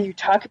of how do you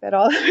talk about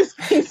all those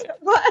things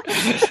at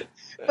once.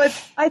 But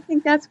I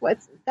think that's why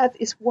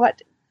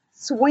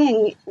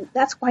swing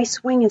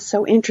is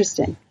so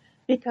interesting,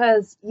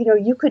 because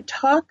you could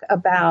talk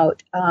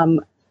about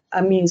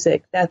a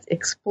music that's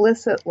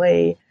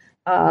explicitly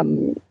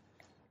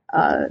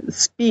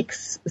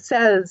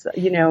says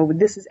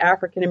this is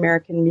African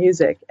American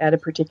music at a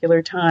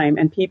particular time,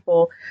 and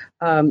people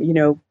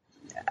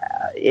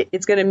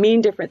it's going to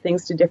mean different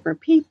things to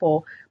different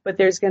people, but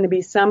there's going to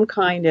be some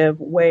kind of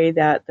way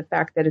that the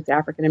fact that it's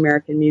African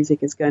American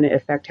music is going to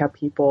affect how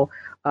people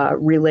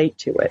relate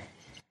to it.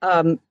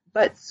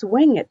 But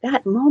swing at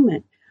that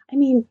moment, I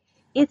mean,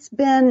 it's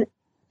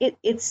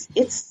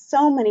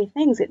so many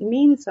things. It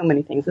means so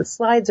many things. It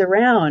slides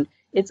around.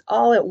 It's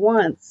all at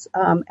once.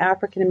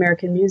 African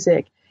American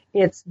music.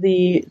 It's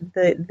the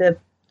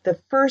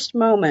first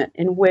moment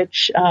in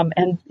which,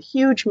 and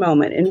huge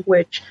moment in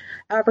which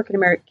African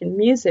American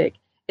music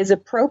is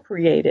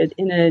appropriated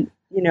in a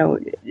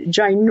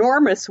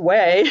ginormous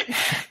way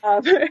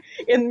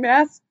in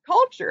mass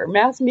culture,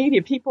 mass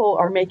media. People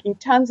are making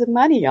tons of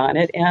money on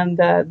it, and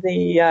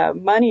the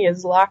money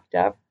is locked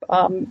up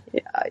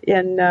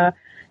in the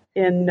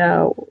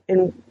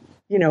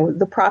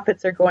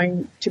profits are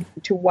going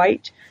to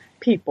white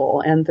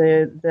people, and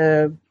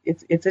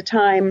it's a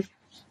time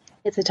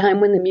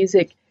when the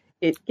music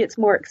it gets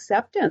more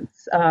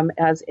acceptance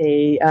as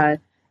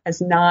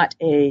not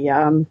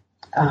a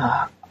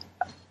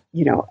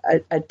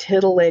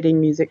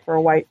titillating music for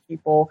white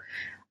people,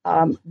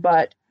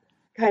 but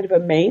kind of a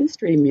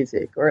mainstream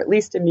music, or at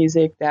least a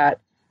music that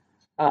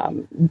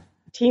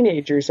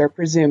teenagers are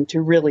presumed to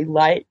really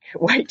like.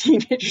 White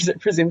teenagers are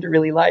presumed to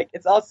really like.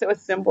 It's also a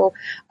symbol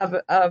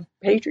of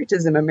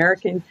patriotism,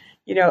 American,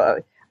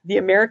 the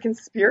American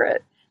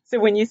spirit. So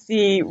when you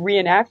see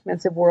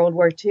reenactments of World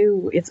War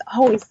II, it's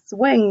always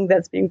swing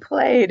that's being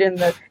played and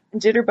the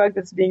jitterbug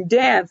that's being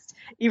danced,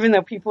 even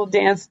though people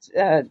danced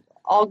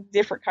all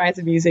different kinds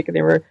of music. And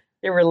there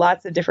were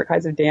lots of different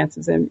kinds of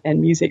dances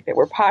and music that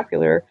were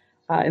popular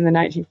in the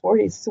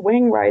 1940s.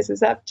 Swing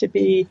rises up to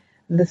be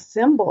the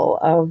symbol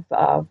of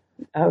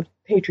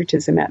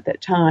patriotism at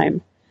that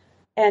time.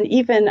 And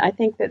even I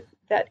think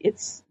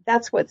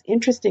that's what's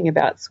interesting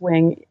about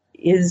swing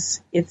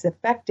is its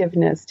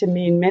effectiveness to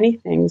mean many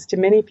things to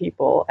many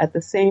people at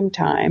the same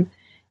time,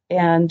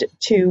 and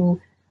to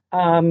do.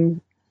 I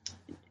mean,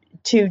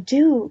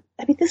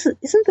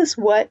 isn't this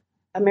what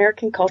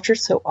American culture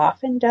so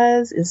often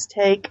does? Is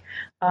take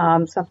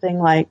something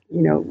like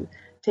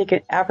take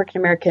an African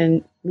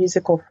American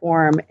musical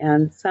form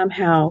and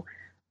somehow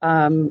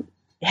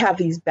have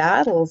these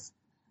battles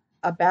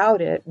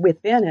about it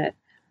within it,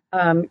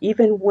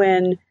 even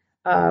when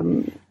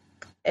and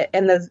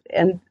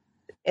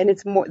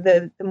it's more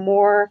the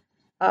more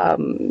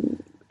the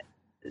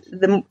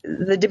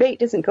debate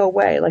doesn't go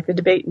away. Like the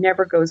debate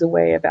never goes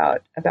away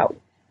about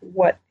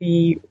what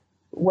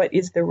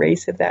is the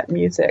race of that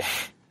music.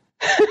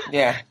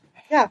 Yeah.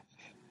 Yeah.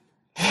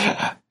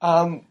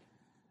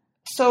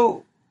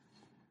 So,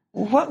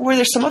 what were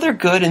there some other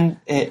good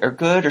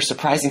or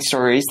surprising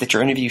stories that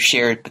your interview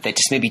shared, but that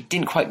just maybe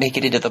didn't quite make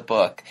it into the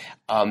book,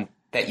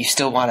 that you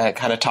still want to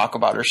kind of talk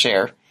about or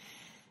share?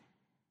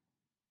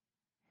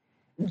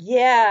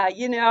 Yeah,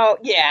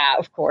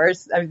 of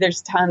course. I mean,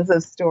 there's tons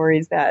of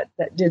stories that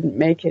didn't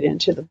make it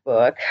into the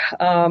book.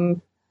 I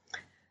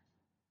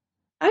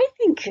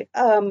think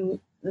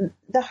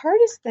the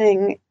hardest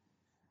thing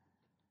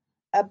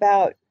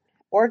about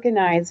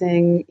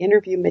organizing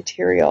interview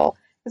material,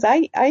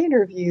 because I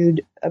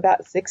interviewed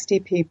about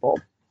 60 people,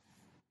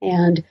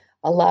 and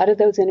a lot of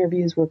those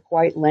interviews were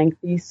quite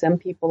lengthy. Some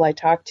people I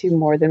talked to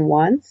more than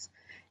once.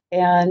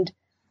 And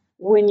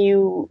when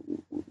you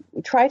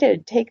try to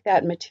take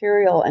that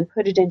material and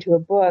put it into a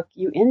book,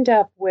 you end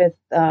up with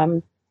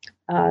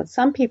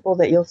some people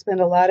that you'll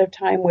spend a lot of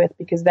time with,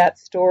 because that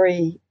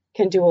story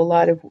can do a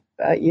lot of,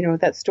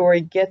 that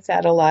story gets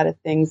at a lot of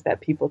things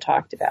that people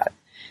talked about.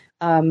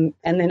 And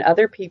then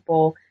other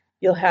people,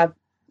 you'll have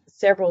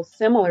several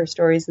similar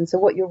stories. And so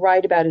what you'll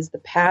write about is the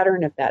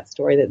pattern of that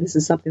story, that this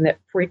is something that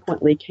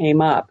frequently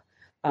came up.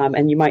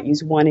 And you might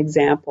use one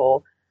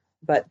example,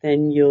 but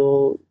then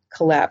you'll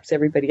collapse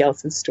everybody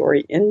else's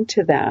story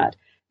into that.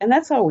 And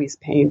that's always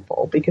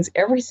painful, because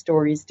every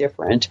story is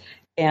different.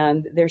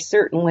 And there's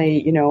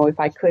certainly, if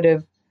I could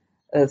have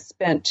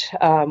spent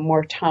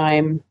more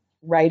time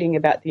writing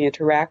about the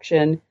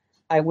interaction,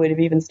 I would have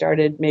even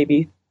started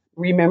maybe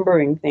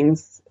remembering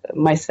things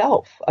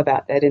myself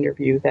about that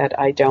interview that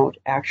I don't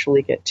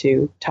actually get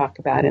to talk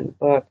about in the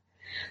book.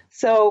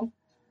 So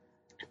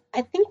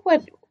I think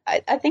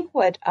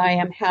what I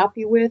am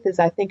happy with is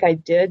I think I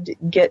did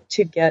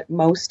get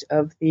most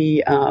of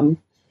the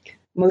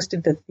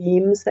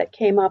themes that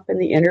came up in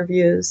the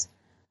interviews.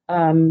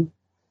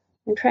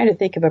 I'm trying to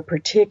think of a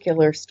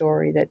particular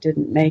story that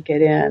didn't make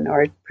it in,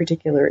 or a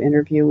particular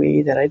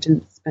interviewee that I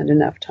didn't spend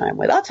enough time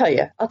with. I'll tell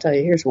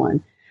you, here's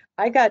one.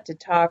 I got to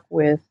talk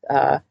with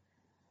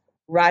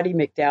Roddy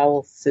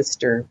McDowall's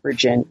sister,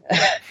 Virginia,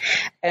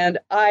 and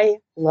I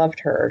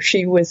loved her.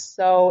 She was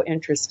so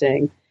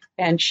interesting,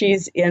 and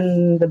she's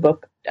in the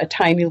book a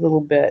tiny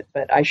little bit,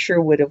 but I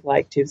sure would have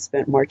liked to have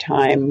spent more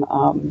time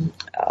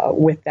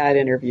with that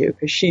interview,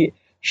 because she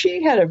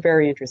had a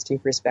very interesting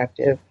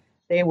perspective.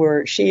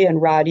 She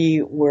and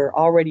Roddy were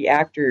already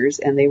actors,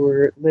 and they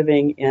were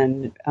living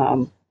in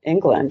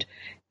England,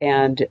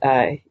 and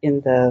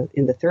in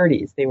the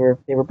 30s they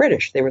were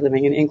British. They were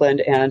living in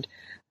England, and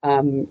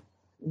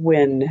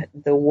when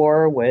the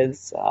war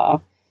was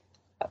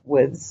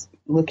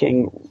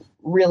looking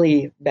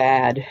really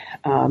bad,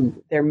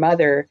 their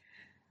mother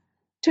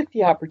took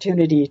the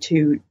opportunity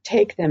to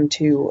take them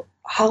to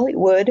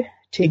Hollywood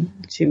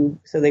so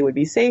they would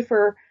be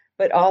safer,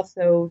 but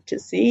also to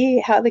see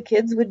how the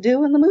kids would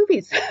do in the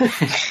movies.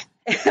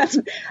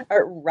 And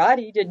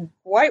Roddy did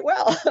quite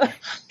well.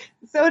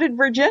 So did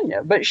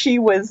Virginia, but she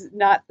was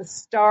not the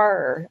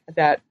star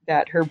that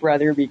her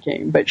brother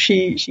became. But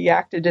she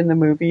acted in the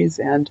movies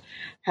and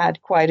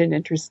had quite an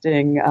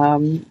interesting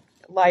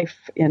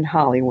life in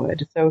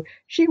Hollywood. So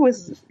she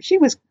was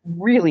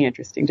really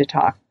interesting to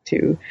talk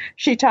to.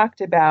 She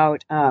talked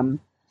about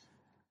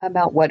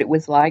what it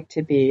was like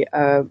to be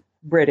a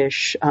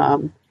British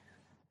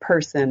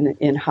person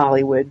in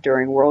Hollywood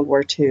during World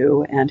War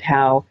II, and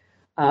how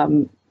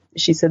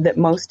she said that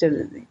most of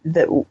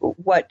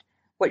what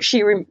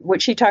she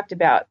talked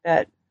about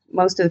that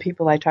most of the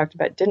people I talked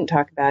about didn't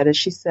talk about is,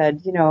 she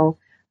said,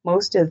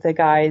 most of the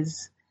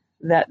guys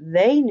that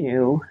they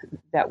knew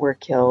that were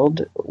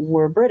killed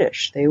were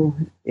British.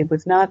 It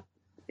was not,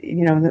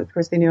 of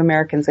course they knew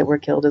Americans that were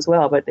killed as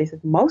well, but they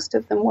said most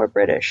of them were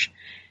British.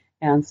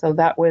 And so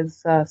that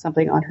was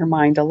something on her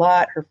mind a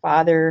lot. Her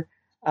father,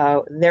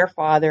 their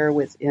father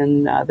was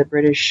in the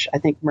British, I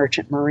think,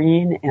 Merchant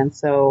Marine. And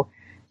so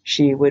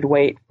she would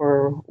wait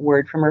for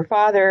word from her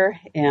father,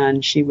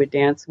 and she would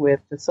dance with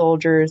the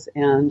soldiers,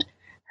 and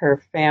her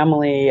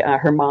family,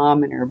 her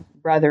mom and her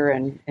brother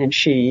and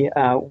she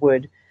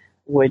would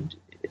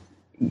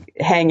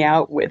hang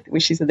out with,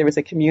 she said there was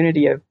a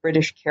community of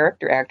British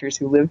character actors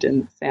who lived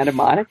in Santa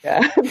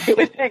Monica. They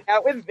would hang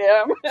out with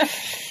them.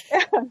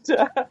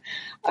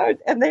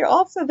 And they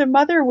also, the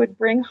mother would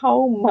bring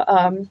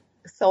home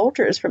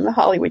soldiers from the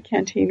Hollywood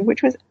canteen,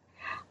 which was,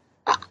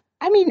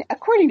 I mean,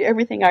 according to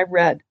everything I've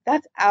read,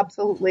 that's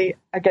absolutely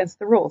against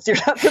the rules. You're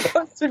not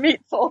supposed to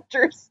meet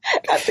soldiers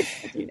at the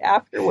canteen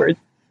afterwards.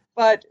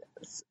 But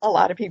a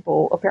lot of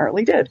people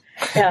apparently did.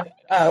 And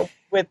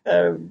with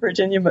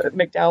Virginia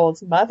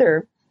McDowall's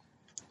mother,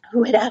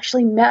 who had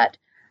actually met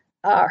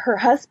her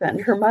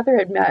husband, her mother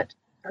had met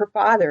her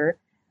father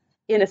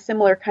in a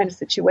similar kind of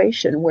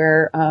situation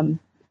where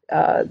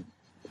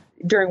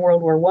during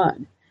World War I,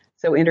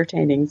 so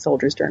entertaining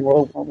soldiers during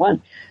World War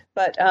I.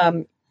 But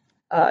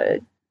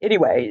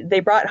anyway, they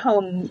brought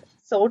home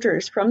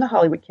soldiers from the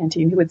Hollywood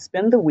Canteen who would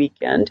spend the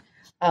weekend.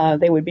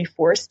 They would be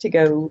forced to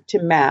go to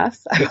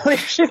mass. I believe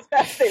she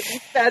said they'd be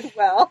fed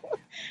well.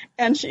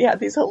 And she had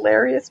these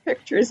hilarious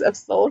pictures of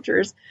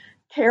soldiers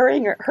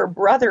carrying her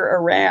brother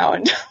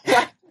around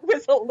like he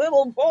was a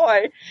little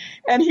boy.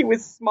 And he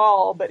was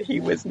small, but he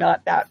was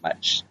not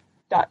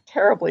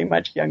terribly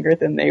much younger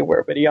than they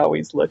were, but he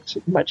always looked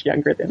much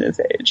younger than his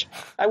age.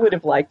 I would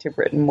have liked to have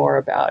written more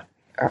about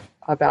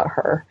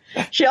her.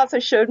 She also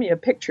showed me a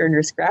picture in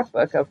her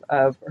scrapbook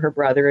of her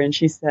brother, and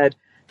she said,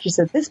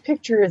 this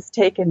picture is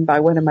taken by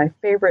one of my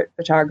favorite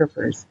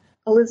photographers,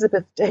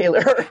 Elizabeth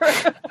Taylor. So,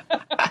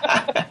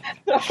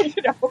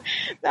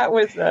 that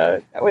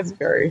was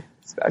very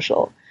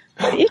special.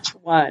 But each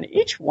one,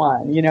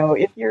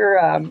 if you're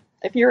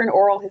an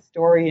oral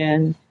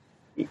historian,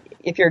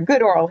 if you're a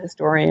good oral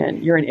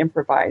historian, you're an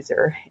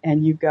improviser,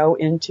 and you go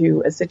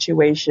into a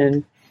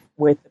situation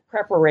with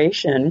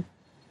preparation.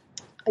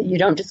 You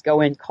don't just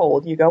go in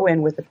cold. You go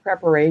in with the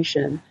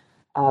preparation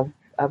of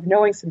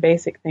knowing some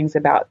basic things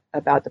about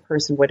the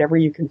person, whatever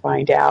you can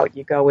find out.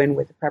 You go in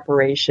with the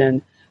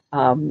preparation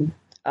of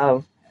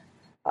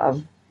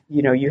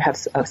you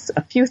have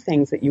a few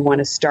things that you want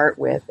to start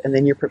with, and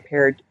then you're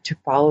prepared to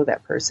follow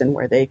that person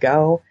where they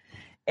go.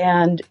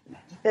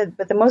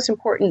 But the most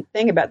important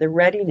thing about the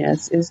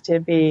readiness is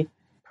to be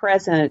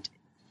present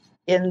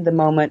in the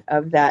moment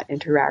of that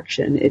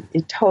interaction.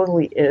 It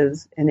totally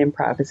is an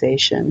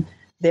improvisation.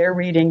 They're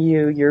reading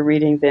you, you're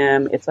reading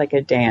them. It's like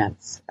a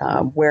dance.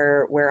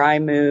 Where I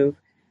move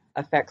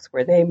affects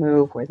where they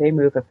move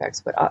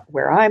affects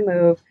where I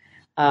move.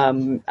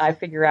 I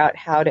figure out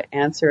how to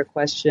answer a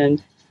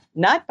question,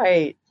 not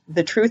by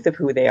the truth of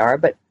who they are,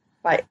 but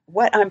by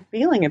what I'm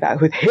feeling about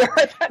who they are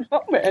at that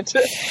moment,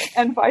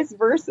 and vice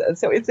versa.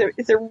 So it's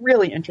a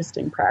really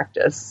interesting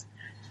practice.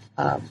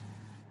 Well,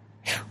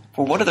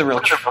 one of the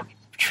real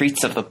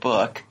treats of the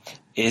book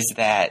is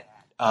that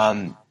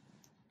all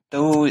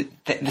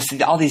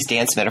these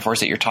dance metaphors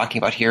that you're talking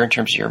about here in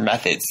terms of your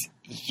methods,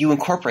 you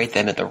incorporate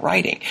them in the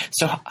writing.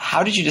 So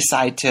how did you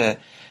decide to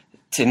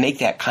make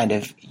that kind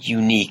of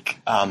unique,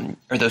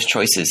 or those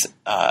choices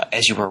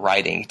as you were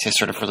writing, to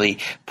sort of really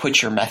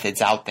put your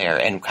methods out there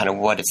and kind of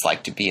what it's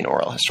like to be an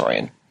oral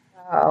historian?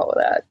 Oh,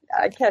 that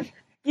I can't,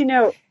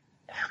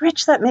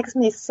 Rich, that makes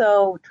me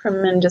so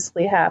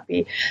tremendously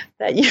happy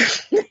that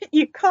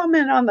you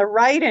comment on the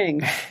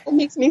writing. It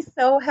makes me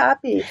so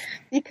happy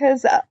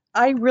because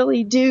I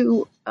really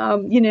do. I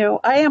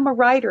am a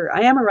writer.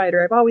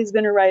 I've always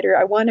been a writer.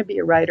 I want to be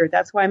a writer.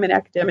 That's why I'm an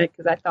academic,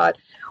 because I thought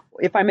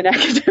if I'm an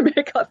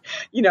academic,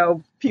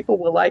 people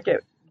will like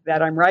it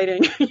that I'm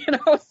writing,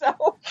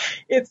 so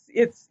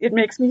it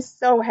makes me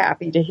so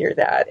happy to hear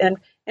that.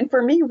 And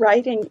for me,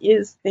 writing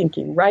is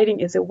thinking. Writing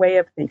is a way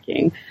of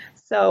thinking.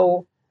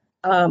 So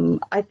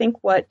I think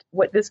what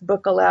this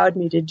book allowed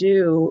me to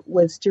do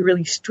was to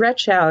really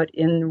stretch out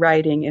in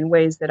writing in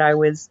ways that I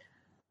was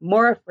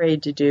more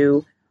afraid to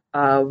do,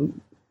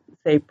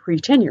 say,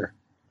 pre-tenure.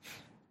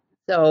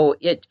 So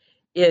it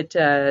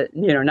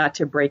not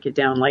to break it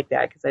down like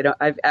that, because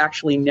I've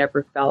actually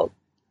never felt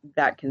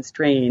that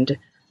constrained.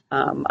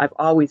 I've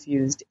always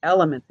used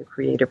elements of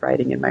creative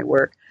writing in my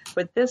work,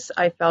 but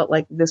I felt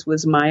like this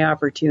was my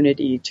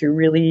opportunity to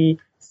really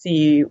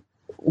see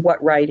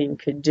what writing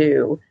could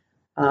do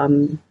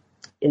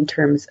in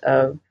terms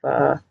of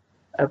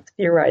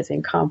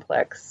theorizing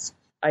complex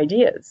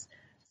ideas.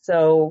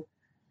 So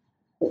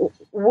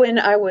when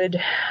I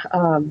would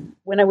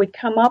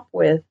come up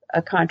with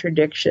a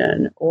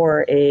contradiction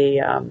or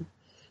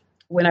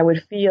when I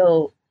would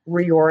feel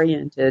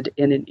reoriented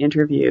in an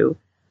interview,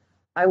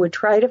 I would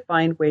try to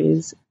find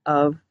ways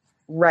of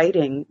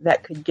writing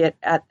that could get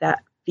at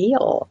that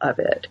feel of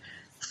it.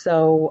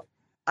 So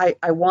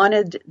I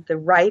wanted the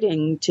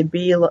writing to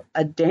be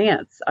a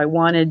dance. I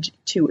wanted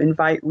to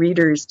invite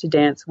readers to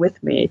dance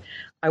with me.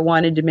 I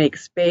wanted to make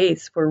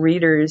space for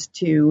readers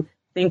to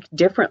think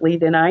differently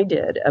than I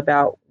did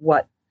about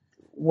what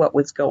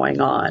was going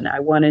on.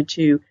 I wanted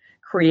to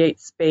create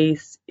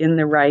space in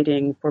the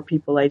writing for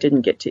people I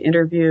didn't get to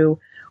interview,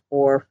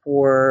 or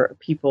for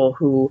people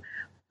who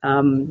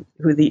the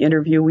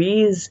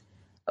interviewees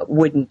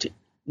wouldn't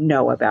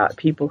know about.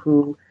 People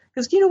who,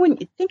 because when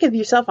you think of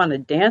yourself on a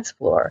dance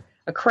floor,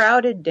 a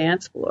crowded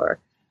dance floor,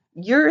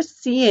 you're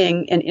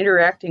seeing and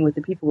interacting with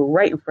the people who are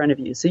right in front of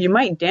you. So you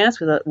might dance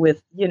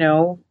with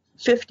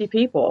 50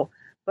 people,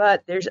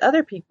 but there's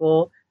other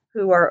people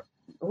who are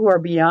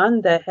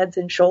beyond the heads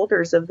and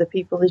shoulders of the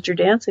people that you're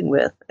dancing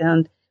with,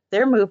 and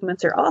their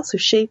movements are also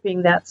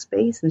shaping that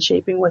space and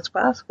shaping what's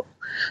possible.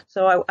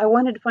 So I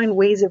wanted to find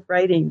ways of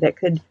writing that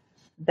could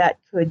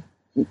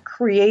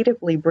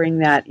creatively bring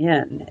that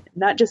in,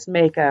 not just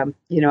make a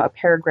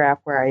paragraph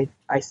where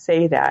I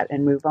say that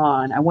and move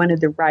on. I wanted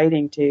the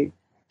writing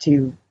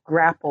to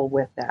grapple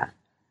with that.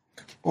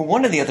 Well,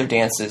 one of the other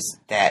dances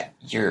that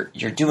you're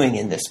doing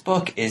in this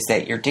book is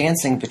that you're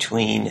dancing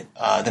between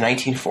the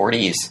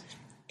 1940s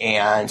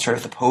and sort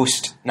of the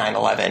post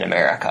 9/11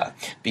 America,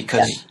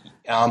 because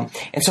and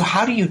so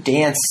how do you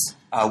dance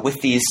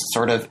with these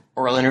sort of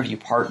oral interview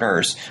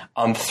partners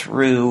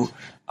through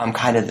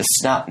kind of the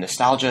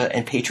nostalgia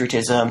and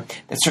patriotism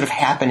that's sort of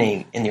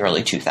happening in the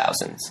early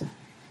 2000s?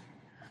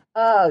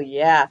 Oh,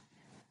 yeah.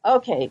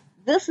 Okay.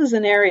 This is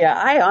an area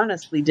I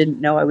honestly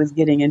didn't know I was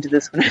getting into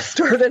this when I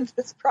started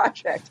this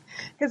project,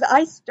 because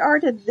I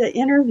started the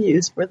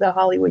interviews for the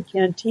Hollywood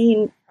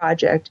Canteen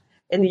project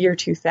in the year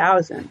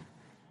 2000.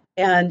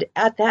 And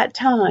at that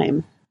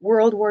time,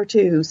 World War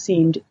II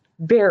seemed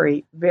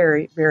very,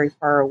 very, very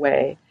far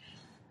away.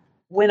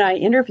 When I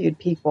interviewed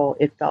people,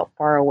 it felt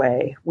far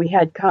away. We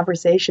had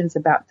conversations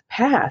about the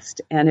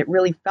past, and it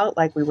really felt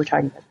like we were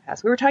talking about the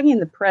past. We were talking in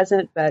the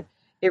present, but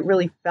it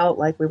really felt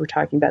like we were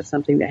talking about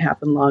something that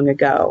happened long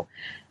ago.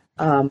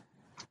 I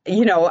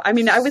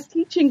was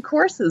teaching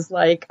courses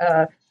like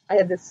I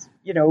had this,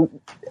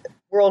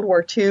 World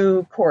War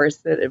II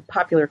course, a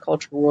popular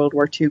culture World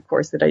War II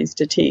course that I used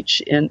to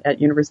teach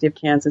at University of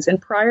Kansas.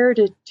 And prior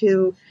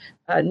to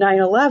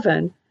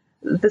 9/11,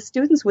 the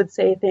students would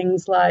say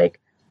things like,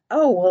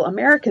 "Oh, well,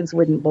 Americans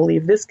wouldn't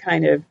believe this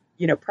kind of,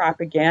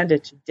 propaganda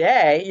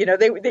today."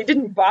 They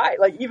didn't buy,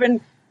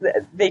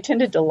 they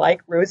tended to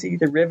like Rosie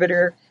the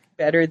Riveter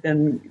better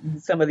than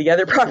some of the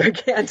other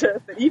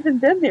propaganda. But even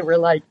then they were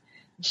like,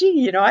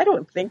 gee, I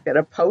don't think that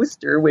a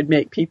poster would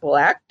make people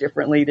act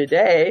differently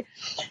today.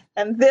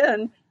 And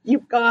then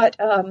you've got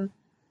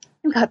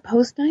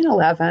post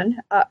 9/11.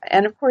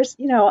 And of course,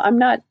 I'm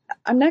not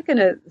going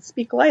to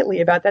speak lightly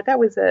about that. That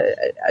was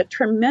a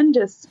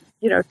tremendous,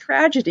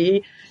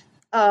 tragedy.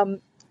 But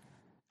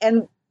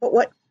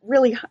what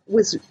really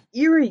was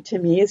eerie to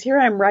me is here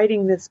I'm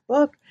writing this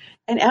book,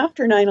 and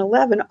after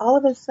 9/11, all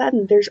of a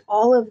sudden there's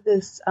all of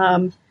this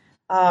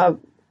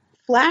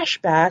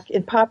flashback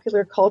in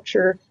popular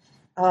culture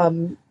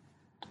to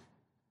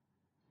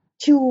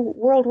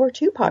World War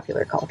II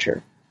popular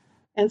culture.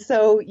 And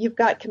so you've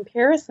got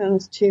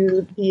comparisons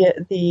to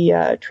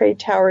the trade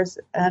towers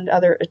and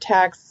other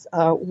attacks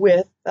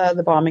with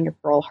the bombing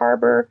of Pearl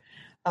Harbor.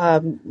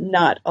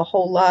 Not a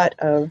whole lot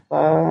of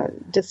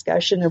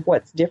discussion of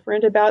what's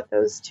different about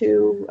those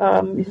two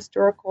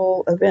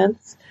historical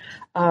events.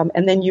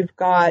 And then you've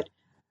got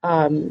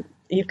the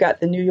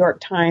New York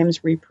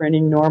Times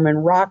reprinting Norman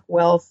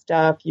Rockwell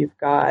stuff. You've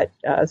got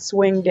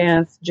swing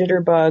dance,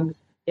 jitterbug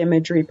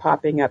imagery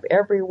popping up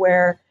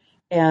everywhere.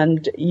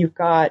 And you've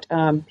got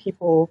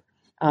people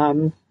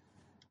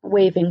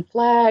waving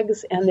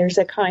flags, and there's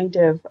a kind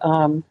of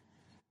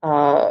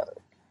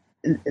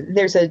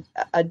there's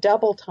a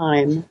double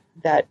time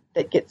that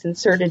gets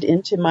inserted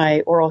into my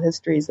oral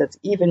histories that's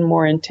even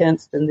more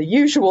intense than the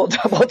usual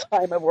double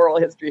time of oral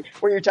history,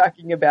 where you're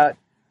talking about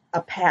a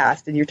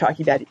past and you're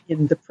talking about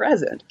in the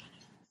present.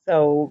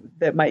 So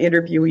that my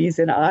interviewees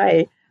and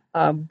I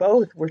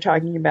both were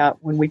talking about,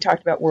 when we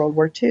talked about World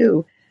War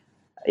II,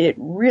 it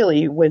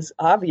really was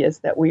obvious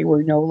that we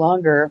were no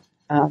longer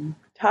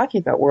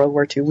talking about World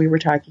War II. We were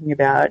talking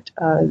about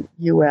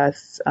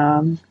U.S.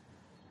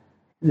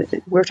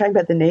 We're talking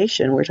about the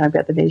nation. We're talking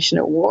about the nation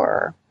at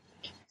war.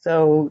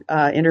 So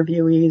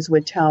interviewees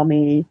would tell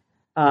me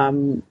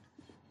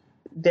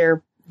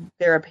their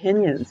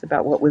opinions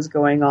about what was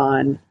going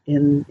on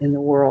in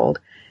the world.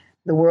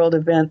 The world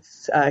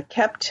events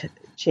kept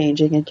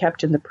changing and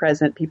kept in the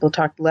present. People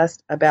talked less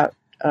about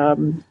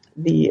the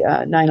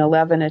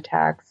 9/11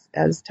 attacks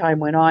as time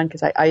went on,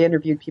 because I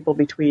interviewed people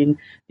between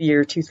the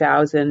year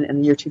 2000 and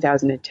the year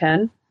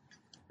 2010.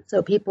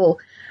 So people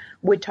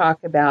would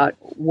talk about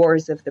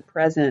wars of the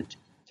present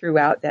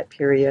throughout that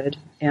period.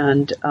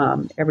 And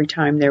every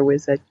time there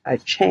was a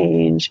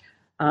change,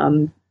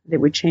 they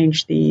would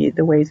change the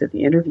ways that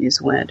the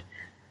interviews went.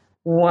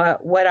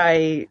 What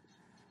I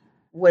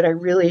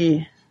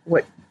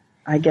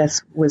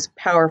guess was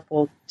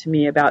powerful to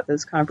me about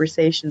those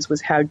conversations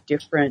was how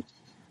different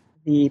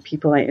the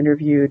people I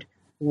interviewed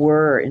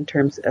were in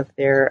terms of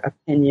their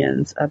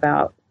opinions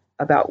about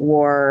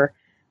war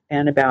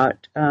and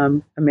about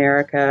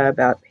America,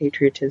 about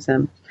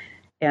patriotism.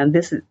 And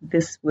this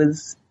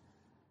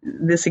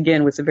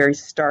again was a very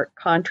stark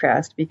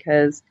contrast,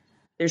 because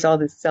there's all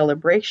this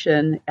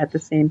celebration at the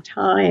same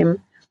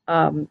time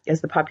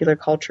as the popular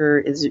culture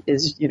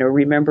is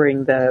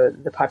remembering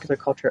the popular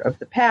culture of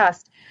the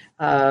past.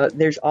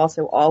 There's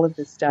also all of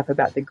this stuff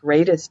about the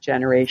greatest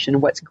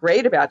generation. What's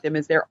great about them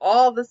is they're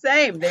all the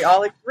same. They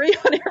all agree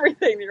on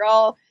everything. They're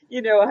all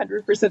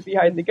 100%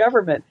 behind the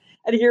government.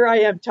 And here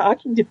I am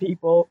talking to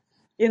people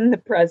in the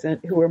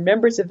present who are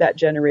members of that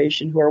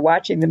generation, who are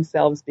watching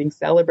themselves being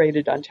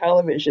celebrated on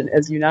television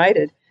as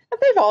united, and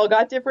they've all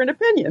got different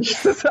opinions.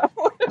 So,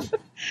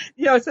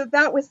 so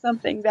that was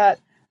something that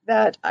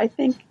I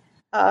think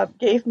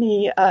gave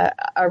me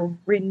a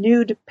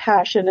renewed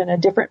passion and a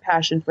different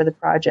passion for the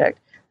project,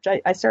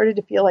 which I started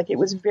to feel like it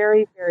was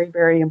very, very,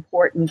 very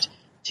important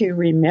to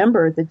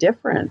remember the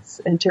difference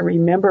and to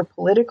remember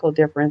political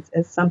difference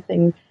as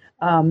something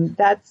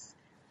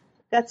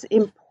that's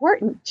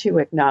important to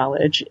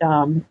acknowledge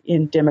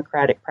in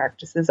democratic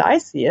practices. I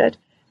see it.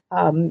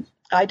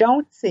 I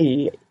don't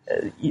see,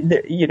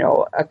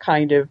 a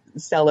kind of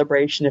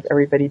celebration of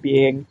everybody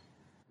being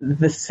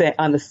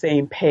on the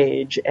same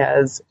page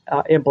as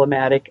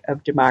emblematic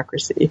of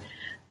democracy.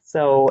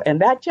 So,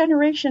 and that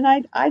generation,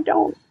 I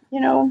don't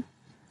know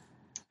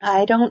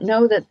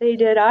that they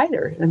did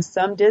either. And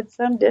some did,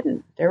 some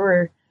didn't.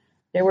 There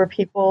were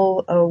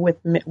people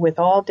with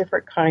all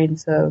different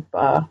kinds of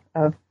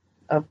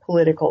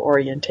political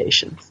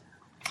orientations.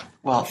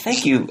 Well,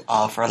 thank you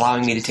for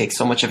allowing me to take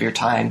so much of your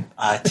time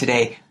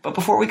today. But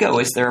before we go,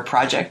 is there a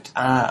project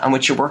on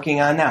which you're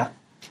working on now?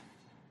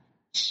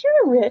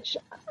 Sure, Rich.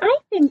 I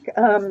think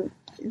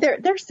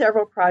there's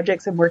several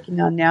projects I'm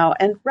working on now.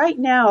 And right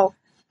now,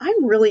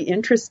 I'm really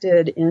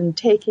interested in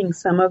taking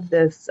some of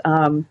this,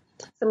 some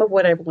of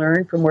what I've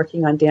learned from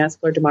working on Dance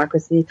Floor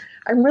Democracy.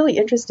 I'm really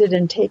interested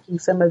in taking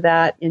some of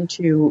that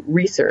into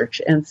research.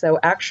 And so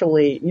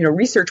actually,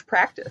 research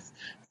practice.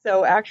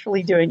 So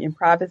actually doing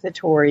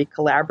improvisatory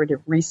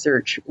collaborative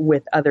research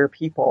with other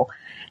people.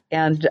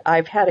 And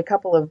I've had a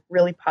couple of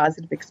really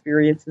positive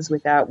experiences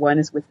with that. One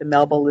is with the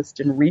Melba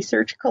Liston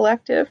Research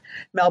Collective.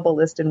 Melba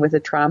Liston was a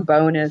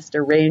trombonist,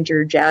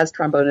 arranger, jazz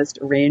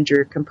trombonist,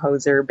 arranger,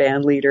 composer,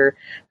 band leader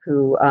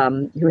who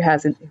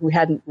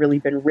hadn't really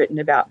been written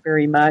about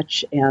very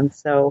much. And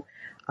so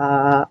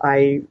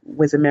I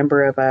was a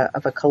member of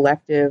a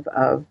collective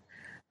of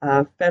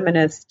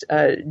feminist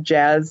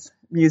jazz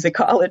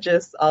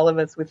musicologists, all of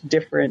us with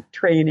different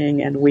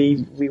training, and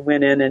we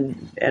went in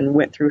and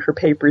went through her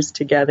papers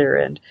together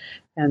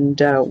and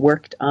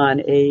worked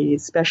on a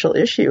special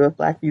issue of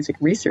Black Music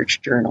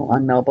Research Journal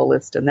on Melba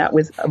Liston. That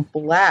was a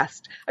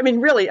blast. I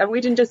mean, really,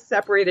 we didn't just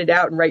separate it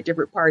out and write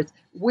different parts.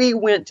 We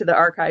went to the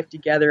archive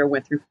together and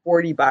went through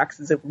 40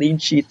 boxes of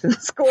lead sheets and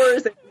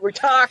scores, and we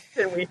talked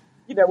and we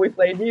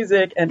played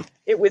music, and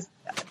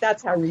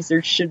that's how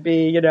research should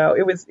be.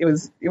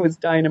 It was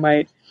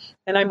dynamite.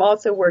 And I'm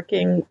also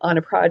working on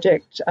a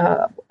project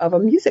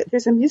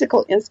there's a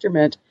musical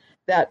instrument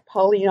that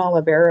Pauline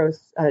Oliveros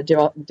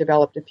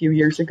developed a few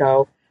years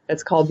ago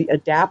that's called the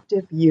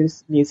Adaptive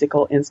Use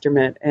Musical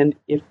Instrument. And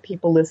if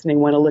people listening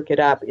want to look it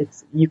up,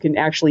 you can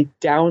actually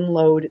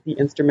download the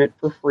instrument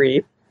for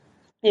free.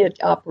 It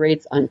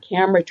operates on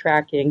camera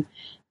tracking,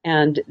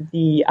 and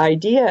the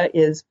idea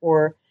is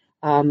for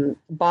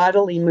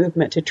bodily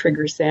movement to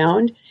trigger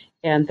sound,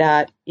 and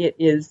that it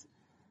is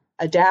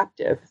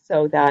adaptive,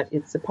 so that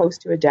it's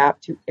supposed to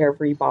adapt to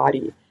every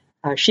body.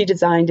 She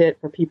designed it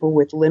for people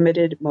with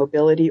limited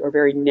mobility or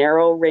very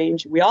narrow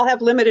range. We all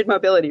have limited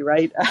mobility,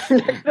 right?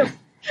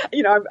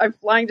 I'm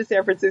flying to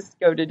San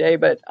Francisco today,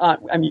 but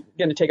I'm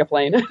going to take a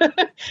plane.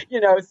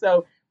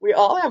 So we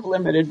all have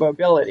limited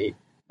mobility,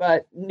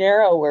 but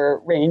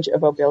narrower range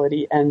of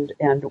ability and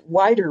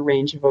wider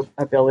range of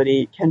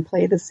ability can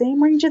play the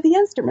same range of the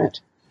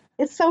instrument.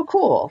 It's so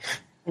cool.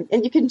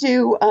 And you can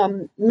do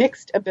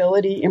mixed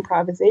ability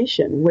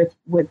improvisation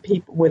with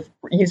people with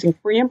using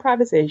free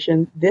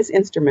improvisation, this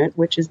instrument,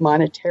 which is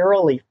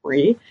monetarily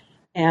free,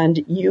 and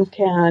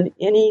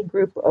any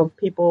group of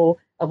people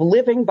of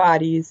living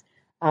bodies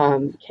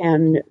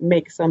can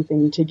make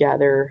something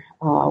together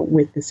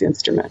with this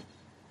instrument.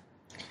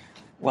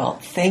 Well,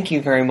 thank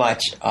you very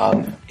much.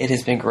 It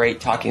has been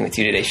great talking with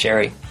you today,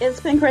 Sherry.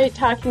 It's been great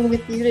talking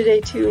with you today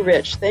too,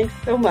 Rich. Thanks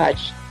so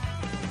much.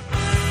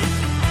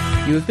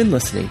 You have been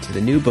listening to the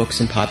New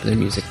Books in Popular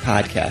Music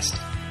podcast.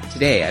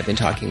 Today, I've been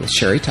talking with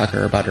Sherry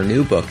Tucker about her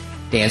new book,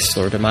 Dance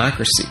Floor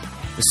Democracy,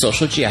 The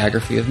Social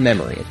Geography of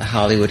Memory at the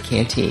Hollywood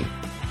Canteen.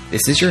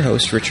 This is your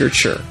host, Richard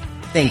Scher.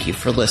 Thank you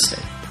for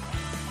listening.